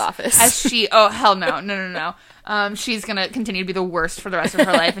therapist's memories office. as she. Oh hell no. She's gonna continue to be the worst for the rest of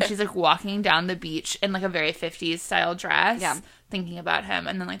her life, and she's like walking down the beach in like a very 50s style dress. Yeah. Thinking about him,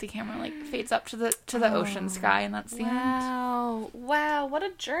 and then like the camera like fades up to the ocean sky, and that's the end. Wow, what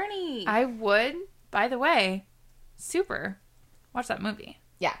a journey. I would, by the way, super watch that movie.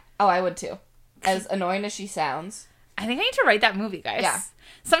 Yeah. Oh, I would too. As annoying as she sounds. I think I need to write that movie, guys. Yeah.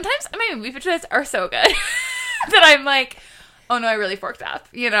 Sometimes my movie pitches are so good that I'm like, oh no, I really forked up.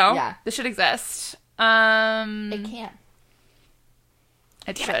 You know? Yeah. This should exist. It can.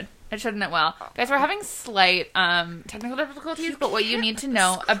 It should. It should and it will. Guys, we're having slight technical difficulties, but what you need to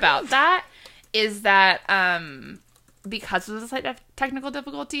know about that is that because of the slight technical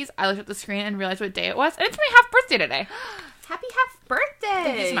difficulties, I looked at the screen and realized what day it was, and it's my half birthday today. Happy half birthday.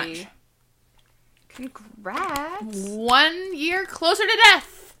 Thank you so much. Congrats. 1 year closer to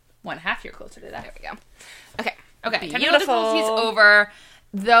death. 1.5 year closer to death. There we go. Okay. Okay. Technical Beautiful. difficulties over.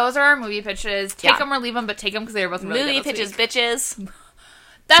 Those are our movie pitches. Take Yeah. them or leave them, but take them because they were both really Movie good this pitches, week. bitches.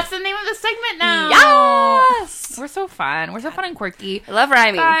 That's the name of the segment now. Yes. We're so fun. We're so fun and quirky. I love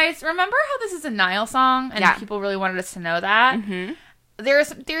rhyming. Guys, remember how this is a Niall song? And Yeah. people really wanted us to know that? Mm-hmm. There are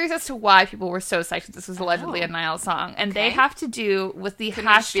some theories as to why people were so psyched that this was allegedly a Niall song. And they Okay. have to do with the Couldn't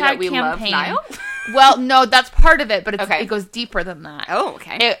it just be that hashtag we love campaign. Niall? Well, no, that's part of it, but Okay. it goes deeper than that. Oh,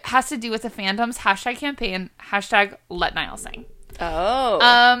 okay. It has to do with the fandom's hashtag campaign, hashtag let Niall sing.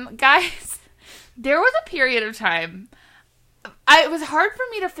 Oh. Guys, there was a period of time. It was hard for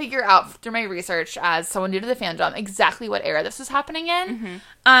me to figure out through my research as someone new to the fandom exactly what era this was happening in.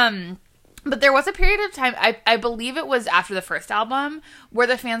 Mm-hmm. But there was a period of time, I believe it was after the first album, where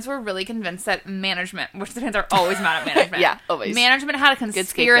the fans were really convinced that management, which the fans are always mad at management. Yeah, always. Management had a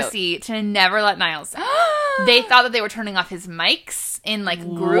conspiracy to never let Niall sing. They thought that they were turning off his mics in like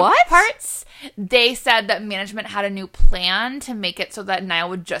group What? parts. They said that management had a new plan to make it so that Niall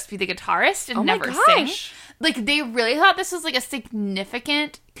would just be the guitarist and Oh my never gosh. sing. Like, they really thought this was like a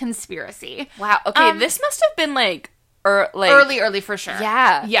significant conspiracy. Wow. Okay, this must have been like Early for sure.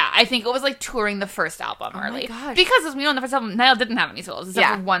 Yeah. Yeah, I think it was like touring the first album early. gosh. Because as we know in the first album, Niall didn't have any solos except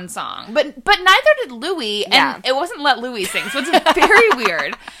Yeah. for one song. But neither did Louis, and Yeah. it wasn't Let Louis sing, so it's very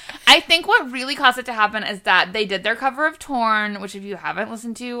weird. I think what really caused it to happen is that they did their cover of Torn, which if you haven't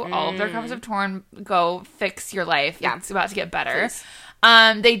listened to all of their covers of Torn, go fix your life. Yeah. It's about to get better. Please.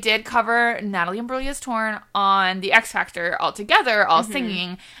 They did cover Natalie Imbruglia's Torn on the X Factor all together, all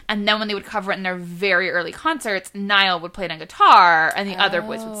singing, and then when they would cover it in their very early concerts, Niall would play it on guitar and the other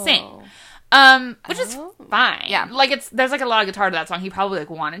boys would sing. Which is fine. Yeah. Like there's like a lot of guitar to that song. He probably like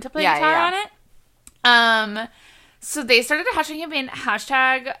wanted to play Yeah, guitar yeah. on it. So they started a hashtag campaign,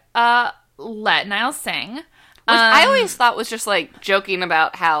 hashtag let Niall sing. Which I always thought was just like joking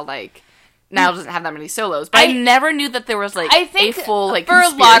about how like Niall doesn't have that many solos, but I never knew that there was like I think a full like for a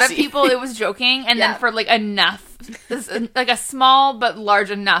lot of conspiracy. people it was joking, and Yeah. then for like like a small but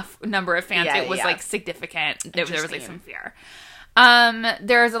large enough number of fans, Yeah, it was yeah. like significant. There was like Interesting. some fear.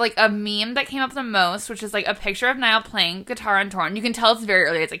 There's like a meme that came up the most, which is like a picture of Niall playing guitar on Torn. You can tell it's very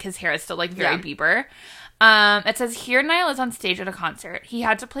early. It's like his hair is still like very Yeah. Bieber. It says, here Niall is on stage at a concert. He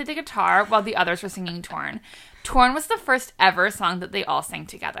had to play the guitar while the others were singing Torn. Torn was the first ever song that they all sang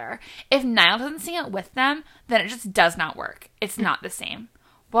together. If Niall doesn't sing it with them, then it just does not work. It's not the same.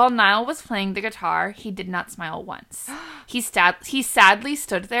 While Niall was playing the guitar, he did not smile once. He sadly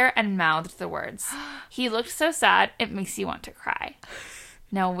stood there and mouthed the words. He looked so sad, it makes you want to cry.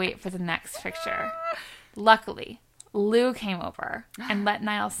 Now wait for the next picture. Luckily, Lou came over and let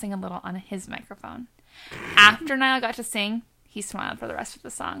Niall sing a little on his microphone. After Niall got to sing, he smiled for the rest of the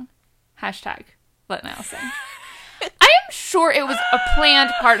song. Hashtag let Niall sing. I am sure it was a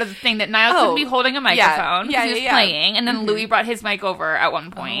planned part of the thing that Niall couldn't be holding a microphone because he was playing, and then Louis brought his mic over at one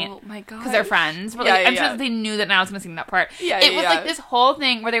point. Oh my god! Because they're friends. But I'm sure they knew that Niall was missing that part. It was like this whole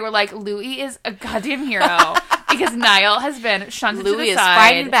thing where they were like, Louis is a goddamn hero because Niall has been shunted to the side. Louis is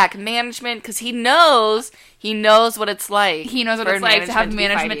fighting back management because he knows what it's like. He knows what it's like to have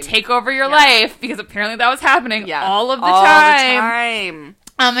management take over your life because apparently that was happening all of the all time.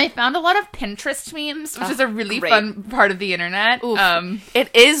 I found a lot of Pinterest memes, which is a really fun part of the internet. It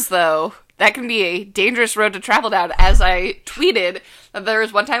is, though. That can be a dangerous road to travel down. As I tweeted, that there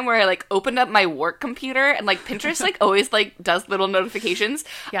was one time where I, like, opened up my work computer, and, like, Pinterest, like, always, like, does little notifications.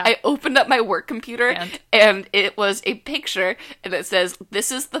 Yeah. I opened up my work computer, and it was a picture, and it says,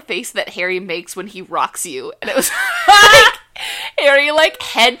 "This is the face that Harry makes when he rocks you." And it was, like, Harry, like,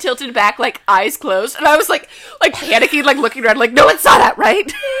 head tilted back, like, eyes closed, and I was, like panicking, like, looking around, like, no one saw that,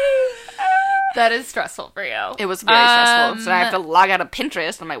 right? That is stressful for you. It was very stressful, so I have to log out of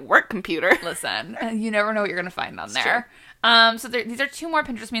Pinterest on my work computer. Listen, you never know what you're going to find on there. So these are two more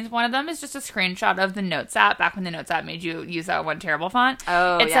Pinterest memes. One of them is just a screenshot of the Notes app, back when the Notes app made you use that one terrible font.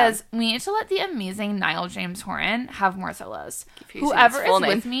 It says, "We need to let the amazing Niall James Horan have more solos. Whoever is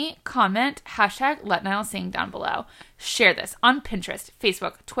with me, comment, hashtag let Niall sing down below. Share this on Pinterest,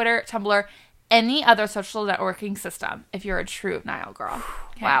 Facebook, Twitter, Tumblr, any other social networking system if you're a true Niall girl."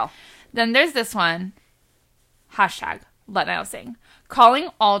 Okay. Wow. Then there's this one. Hashtag let Niall sing. Calling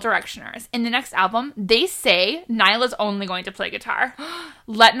all Directioners. In the next album, they say Niall is only going to play guitar.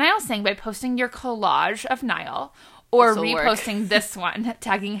 Let Niall sing by posting your collage of Niall or reposting this one,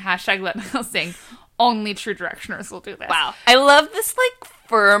 tagging hashtag let Niall sing. Only true Directioners will do this. Wow. I love this, like,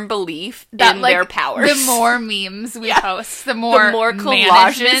 firm belief that, in their powers. The more memes we post, the more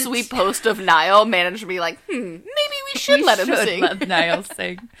collages we post of Niall, management be like, maybe we should let him sing. Let Niall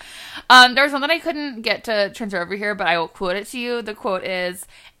sing. There's one that I couldn't get to transfer over here, but I will quote it to you. The quote is,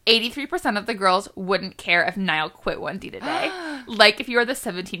 83% of the girls wouldn't care if Niall quit one D today. Like if you were the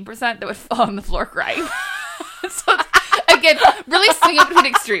 17% that would fall on the floor crying. So, again, really swing it between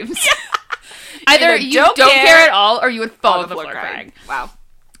extremes. Yeah. Either you don't care at all, or you would fall on the floor crying. Wow.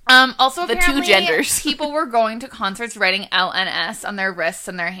 Also, the two genders. People were going to concerts writing LNS on their wrists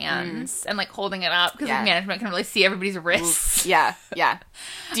and their hands and, like, holding it up because management can really see everybody's wrists. Oof. Yeah.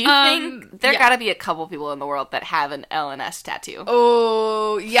 Do you think there gotta be a couple people in the world that have an LNS tattoo?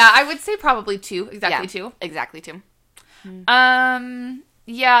 Oh, yeah. I would say probably two. Exactly two. Exactly two.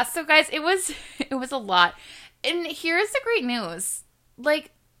 Yeah. So, guys, it was a lot. And here's the great news.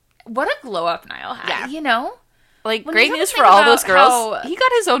 Like, what a glow up Niall had, you know? Like, when great news for all those girls. He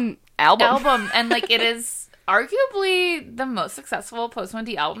got his own album. And, like, it is arguably the most successful Post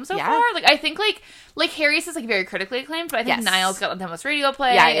 1D album so far. Like, I think, like Harry's is, like, very critically acclaimed, but I think Niall's got the most radio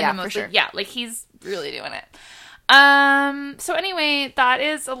play. And the most, for sure. Like, he's really doing it. So anyway, that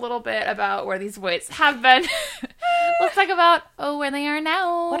is a little bit about where these boys have been. Let's talk about, where they are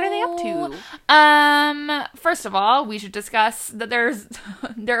now. What are they up to? First of all, we should discuss that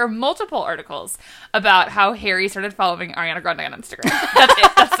there are multiple articles about how Harry started following Ariana Grande on Instagram. That's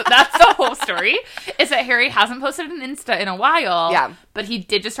it. That's the whole story. Is that Harry hasn't posted an Insta in a while. Yeah. But he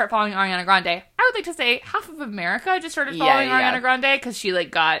did just start following Ariana Grande. I would like to say half of America just started following Ariana Grande because she,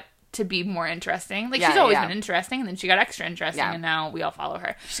 like, got to be more interesting. Like, she's always been interesting, and then she got extra interesting, and now we all follow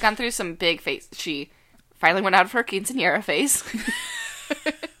her. She's gone through some big phase. She finally went out of her quinceañera phase.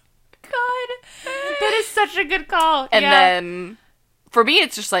 God. That is such a good call. And then, for me,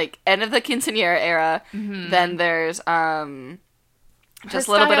 it's just, like, end of the quinceañera era. Mm-hmm. Then there's, just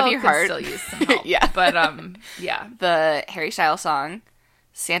a little bit of your heart. Still use some help. But, the Harry Styles song,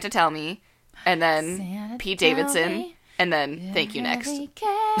 Santa Tell Me, and then Santa Pete Davidson. And then, thank you next. Oh, yeah,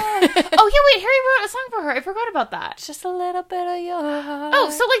 wait, Harry wrote a song for her. I forgot about that. Just a little bit of your heart. Oh,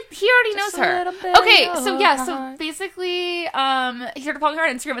 so, like, he already knows her. Okay, so basically, he started following her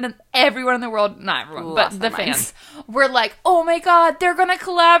on Instagram, and then everyone in the world, not everyone, but the fans, were like, oh my god, they're gonna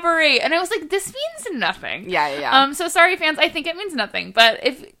collaborate. And I was like, this means nothing. Yeah. So sorry, fans, I think it means nothing. But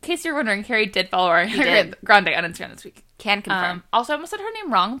in case you're wondering, Harry did follow Ariana Grande on Instagram this week. Can confirm. Also, I almost said her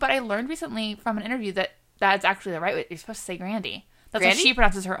name wrong, but I learned recently from an interview that that's actually the right way. You're supposed to say Grandy. That's Grandy? how she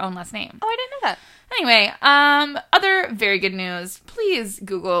pronounces her own last name. Oh, I didn't know that. Anyway, other very good news. Please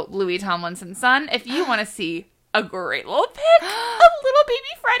Google Louis Tomlinson's son if you want to see a great little pic of little baby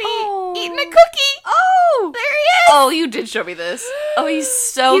Freddie eating a cookie. Oh! There he is. Oh, you did show me this. Oh, he's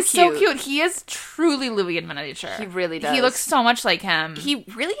so He's cute. so cute. He is truly Louis in miniature. He really does. He looks so much like him. He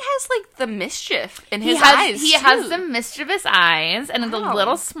really has, like, the mischief in his He has, eyes, He too. has the mischievous eyes and the Wow.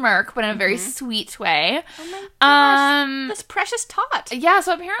 little smirk, but in a very sweet way. Oh my gosh. This precious tot. Yeah,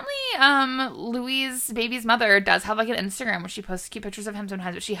 so apparently, Louis' baby's mother does have like an Instagram where she posts cute pictures of him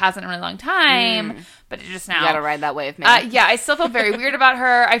sometimes, but she hasn't in a really long time. But it just now. You gotta ride that wave, man. Yeah, I still feel very weird about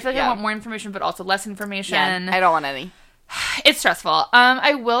her. I feel like Yeah. I want more information, but also less information. Yeah, I don't want any. It's stressful.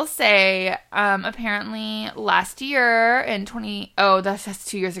 I will say, apparently last year in that's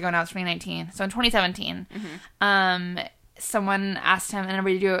 2 years ago now, it's 2019. So in 2017, someone asked him in a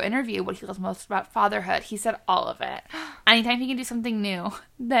radio interview what he loves most about fatherhood. He said all of it. Anytime he can do something new.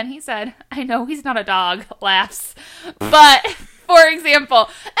 Then he said, I know he's not a dog, laughs. But, for example,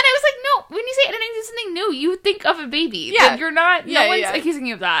 and I was like, no, when you say anything do something new, you think of a baby. Yeah. Like, you're not, no Yeah, one's yeah. accusing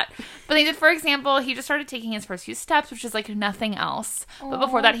you of that. But he did, for example, he just started taking his first few steps, which is like nothing else. But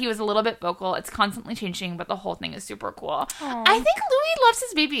before that, he was a little bit vocal. It's constantly changing, but the whole thing is super cool. I think Louis loves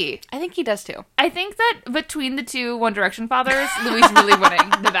his baby. I think he does, too. I think that between the two One Direction fathers, Louis is really winning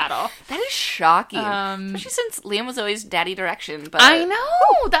the battle. That is shocking. Especially since Liam was always daddy direction. But I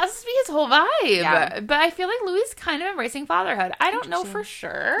know. That must be his whole vibe. Yeah. But I feel like Louis is kind of embracing fatherhood. I don't know for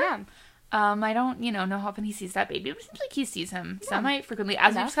sure. Yeah. I don't, know how often he sees that baby, but it seems like he sees him semi-frequently.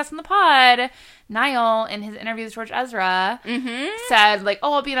 As we discussed on the pod, Niall, in his interview with George Ezra, said, like,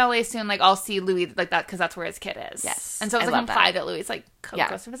 oh, I'll be in LA soon, like, I'll see Louis, like, that, because that's where his kid is. Yes. And so it's, I like, love implied that Louis, like, Yeah.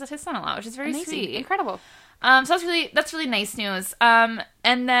 goes to visit his son-in-law, which is very Amazing. sweet. Incredible. So that's really nice news. And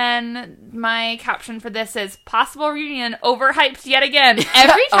then my caption for this is possible reunion overhyped yet again.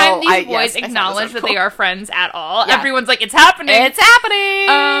 Every time these boys acknowledge that they are friends at all, everyone's like, it's happening. It's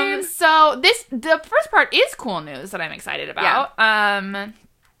happening. So the first part is cool news that I'm excited about.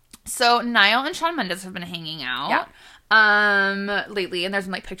 So Niall and Shawn Mendes have been hanging out. Lately, and there's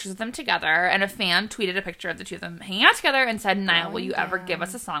been like pictures of them together, and a fan tweeted a picture of the two of them hanging out together and said, Niall, will you ever give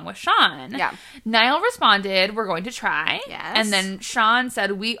us a song with Shawn? Yeah. Niall responded, we're going to try. Yes. And then Shawn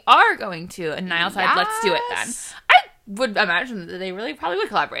said, we are going to, and Niall said, let's do it then. I would imagine that they really probably would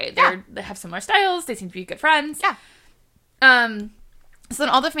collaborate. They have similar styles, they seem to be good friends. Yeah. So then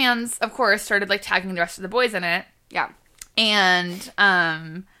all the fans, of course, started like tagging the rest of the boys in it. Yeah. And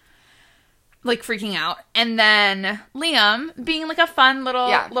like freaking out. And then Liam, being like a fun little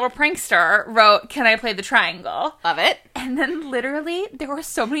prankster, wrote, can I play the triangle? Love it. And then literally there were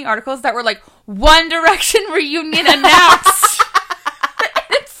so many articles that were like, One Direction reunion announced.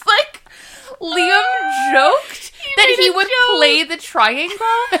 It's like Liam joked that he would play the triangle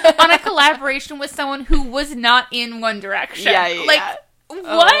on a collaboration with someone who was not in One Direction. Like, what?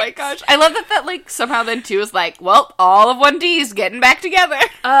 Oh my gosh. I love that like somehow then too is like, well, all of 1D's getting back together.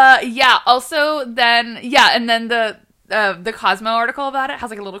 Yeah. Also then, and then the Cosmo article about it has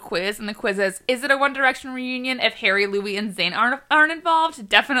like a little quiz, and the quiz is it a One Direction reunion if Harry, Louis, and Zayn aren't involved?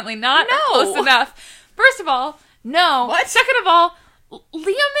 Definitely not. No. Close enough. First of all, no. What? Second of all, Liam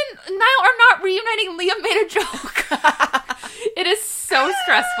and Niall are not reuniting. Liam made a joke. It is so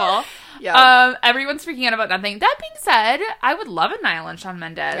stressful. Yeah. Everyone's freaking out about nothing. That being said, I would love a Niall and Shawn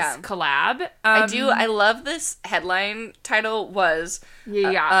Mendes collab. I do. I love this headline title was...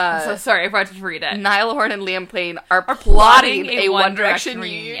 I'm so sorry. I forgot to read it. Niall Horan and Liam Payne are plotting a One Direction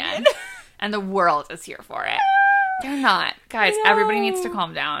reunion. And the world is here for it. They're not. Guys, everybody needs to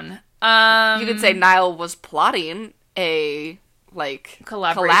calm down. You could say Niall was plotting a, like,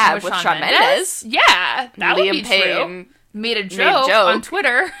 Collaboration collab with Shawn Mendes. Yeah, that would be Payne true. Made a joke on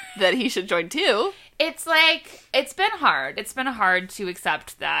Twitter that he should join too. It's like, it's been hard. It's been hard to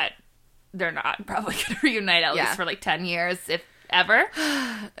accept that they're not probably going to reunite at least for like 10 years, if ever.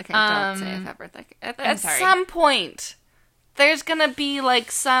 Okay, don't say if ever. At some point, there's going to be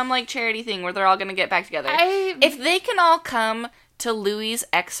like some like charity thing where they're all going to get back together. If they can all come to Louis'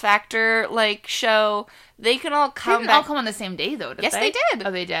 X Factor like show, they can all come They didn't back. all come on the same day though, did Yes, they did.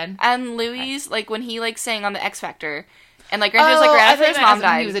 Oh, they did? And Louis, like when he like sang on the X Factor, and like Grandy was like right after his mom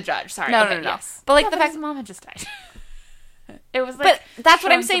died. He was a judge. Sorry. No, okay, no. Yes. But like the the fact his mom had just died. It was like, but that's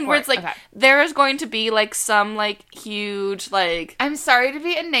what I'm showing saying. Where it's support. like there is going to be like some like huge like I'm sorry to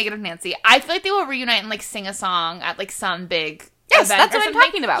be a negative Nancy. I feel like they will reunite and like sing a song at like some big Yes, event that's or what I'm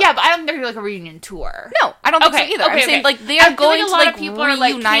something. talking about. Yeah, but I don't think they're going to do like a reunion tour. No, I don't think so either. I'm saying, like, they are going to, like, people are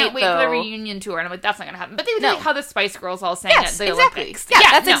like, reunite, can't wait for the though. reunion tour. And I'm like, that's not going to happen. But they would do No. like how the Spice Girls all sang Yes, at the exactly. Olympics. Yeah,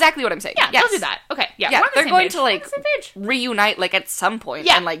 that's no. exactly what I'm saying. Yeah, yes. they'll do that. Okay, yeah. Yeah, we're on the they're same going page. to, We're on like, the same page. reunite, like, at some point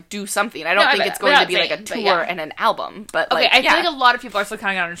Yeah. and, like, do something. I don't think it's going to be, like, a tour yeah. and an album, but, Okay, like, I feel like a lot of people are still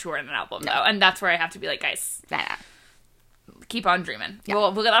counting on a tour and an album, though. And that's where I have to be like, guys, Nah. keep on dreaming. Yeah.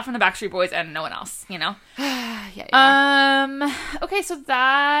 We'll get that from the Backstreet Boys and no one else, you know? yeah. Okay, so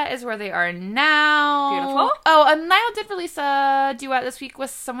that is where they are now. Beautiful. Oh, and Niall did release a duet this week with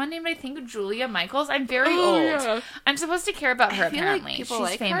someone named, I think, Julia Michaels. I'm very old. Yeah. I'm supposed to care about her, feel like apparently. people She's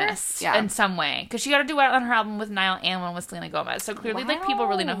like her. famous Yeah. in some way. Because she got a duet on her album with Niall and one with Selena Gomez. So clearly, like, people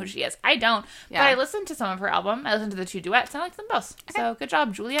really know who she is. I don't. Yeah. But I listened to some of her album. I listened to the 2 duets, and I like them both. Okay. So good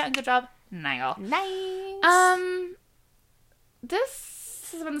job, Julia, and good job, Niall. Nice. This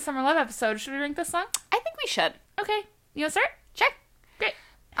has been the Summer Love episode. Should we rank this song? I think we should. Okay. You want to start? Check. Great.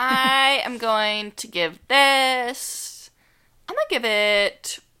 I am going to give this... I'm going to give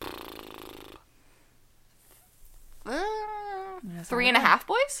it... 3.5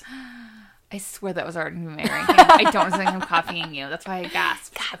 boys? I swear that was already my ranking. I don't think I'm copying you. That's why I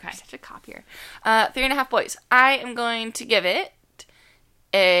gasped. Okay. Such a copier. 3.5 boys. I am going to give it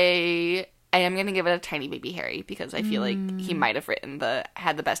I am going to give it a tiny baby Harry because I feel like he might have written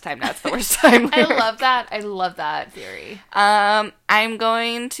had the best time, now it's the worst time. I love that. I love that theory. I'm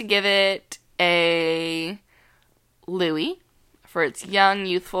going to give it a Louis for its young,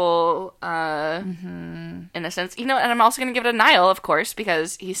 youthful innocence. You know, and I'm also going to give it a Niall, of course,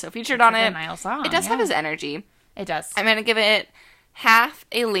 because he's so featured on Like it. a Niall song. It does have yeah. his energy. It does. I'm going to give it half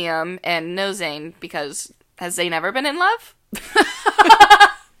a Liam and no Zayn because has Zayn ever been in love?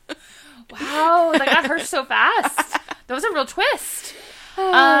 Wow, that got hurt so fast. That was a real twist.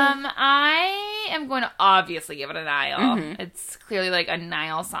 I am going to obviously give it a Niall. It's clearly like a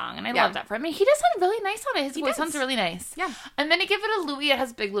Niall song, and I love that for him. I mean, he does sound really nice on it. His voice sounds really nice. Yeah. I'm going to give it a Louis. It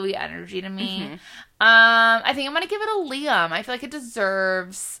has big Louis energy to me. I think I'm going to give it a Liam. I feel like it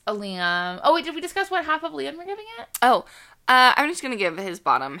deserves a Liam. Oh, wait, did we discuss what half of Liam we're giving it? Oh, I'm just going to give his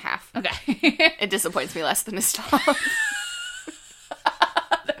bottom half. Okay. It disappoints me less than his top.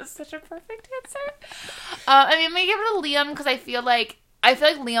 That was such a perfect answer. I mean, I'm going to give it a Liam because I feel like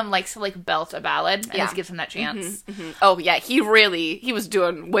Liam likes to, like, belt a ballad, and this gives him that chance. Oh, yeah, he was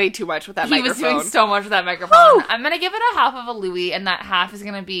doing way too much with that microphone. He was doing so much with that microphone. Woo! I'm going to give it a half of a Louis, and that half is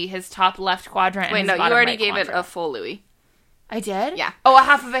going to be his top left quadrant. Wait, and no, his you bottom already right gave quadrant. it a full Louis. I did? Yeah. Oh, a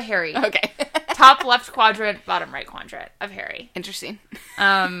half of a Harry. Okay. Top left quadrant, bottom right quadrant of Harry. Interesting.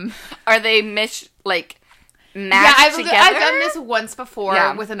 Are they matched together? I've done this once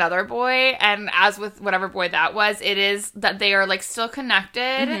before with another boy, and as with whatever boy that was, it is that they are, like, still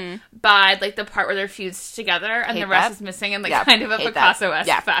connected by, like, the part where they're fused together, and the rest is missing in, like, kind of a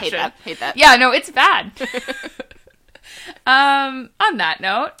Picasso-esque fashion. Hate that. Yeah, no, it's bad. On that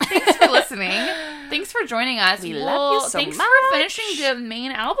note, thanks for listening. Thanks for joining us. We love you so thanks much. for finishing the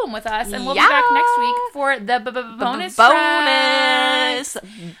main album with us, and we'll be back next week for the bonus track.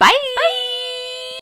 Bye.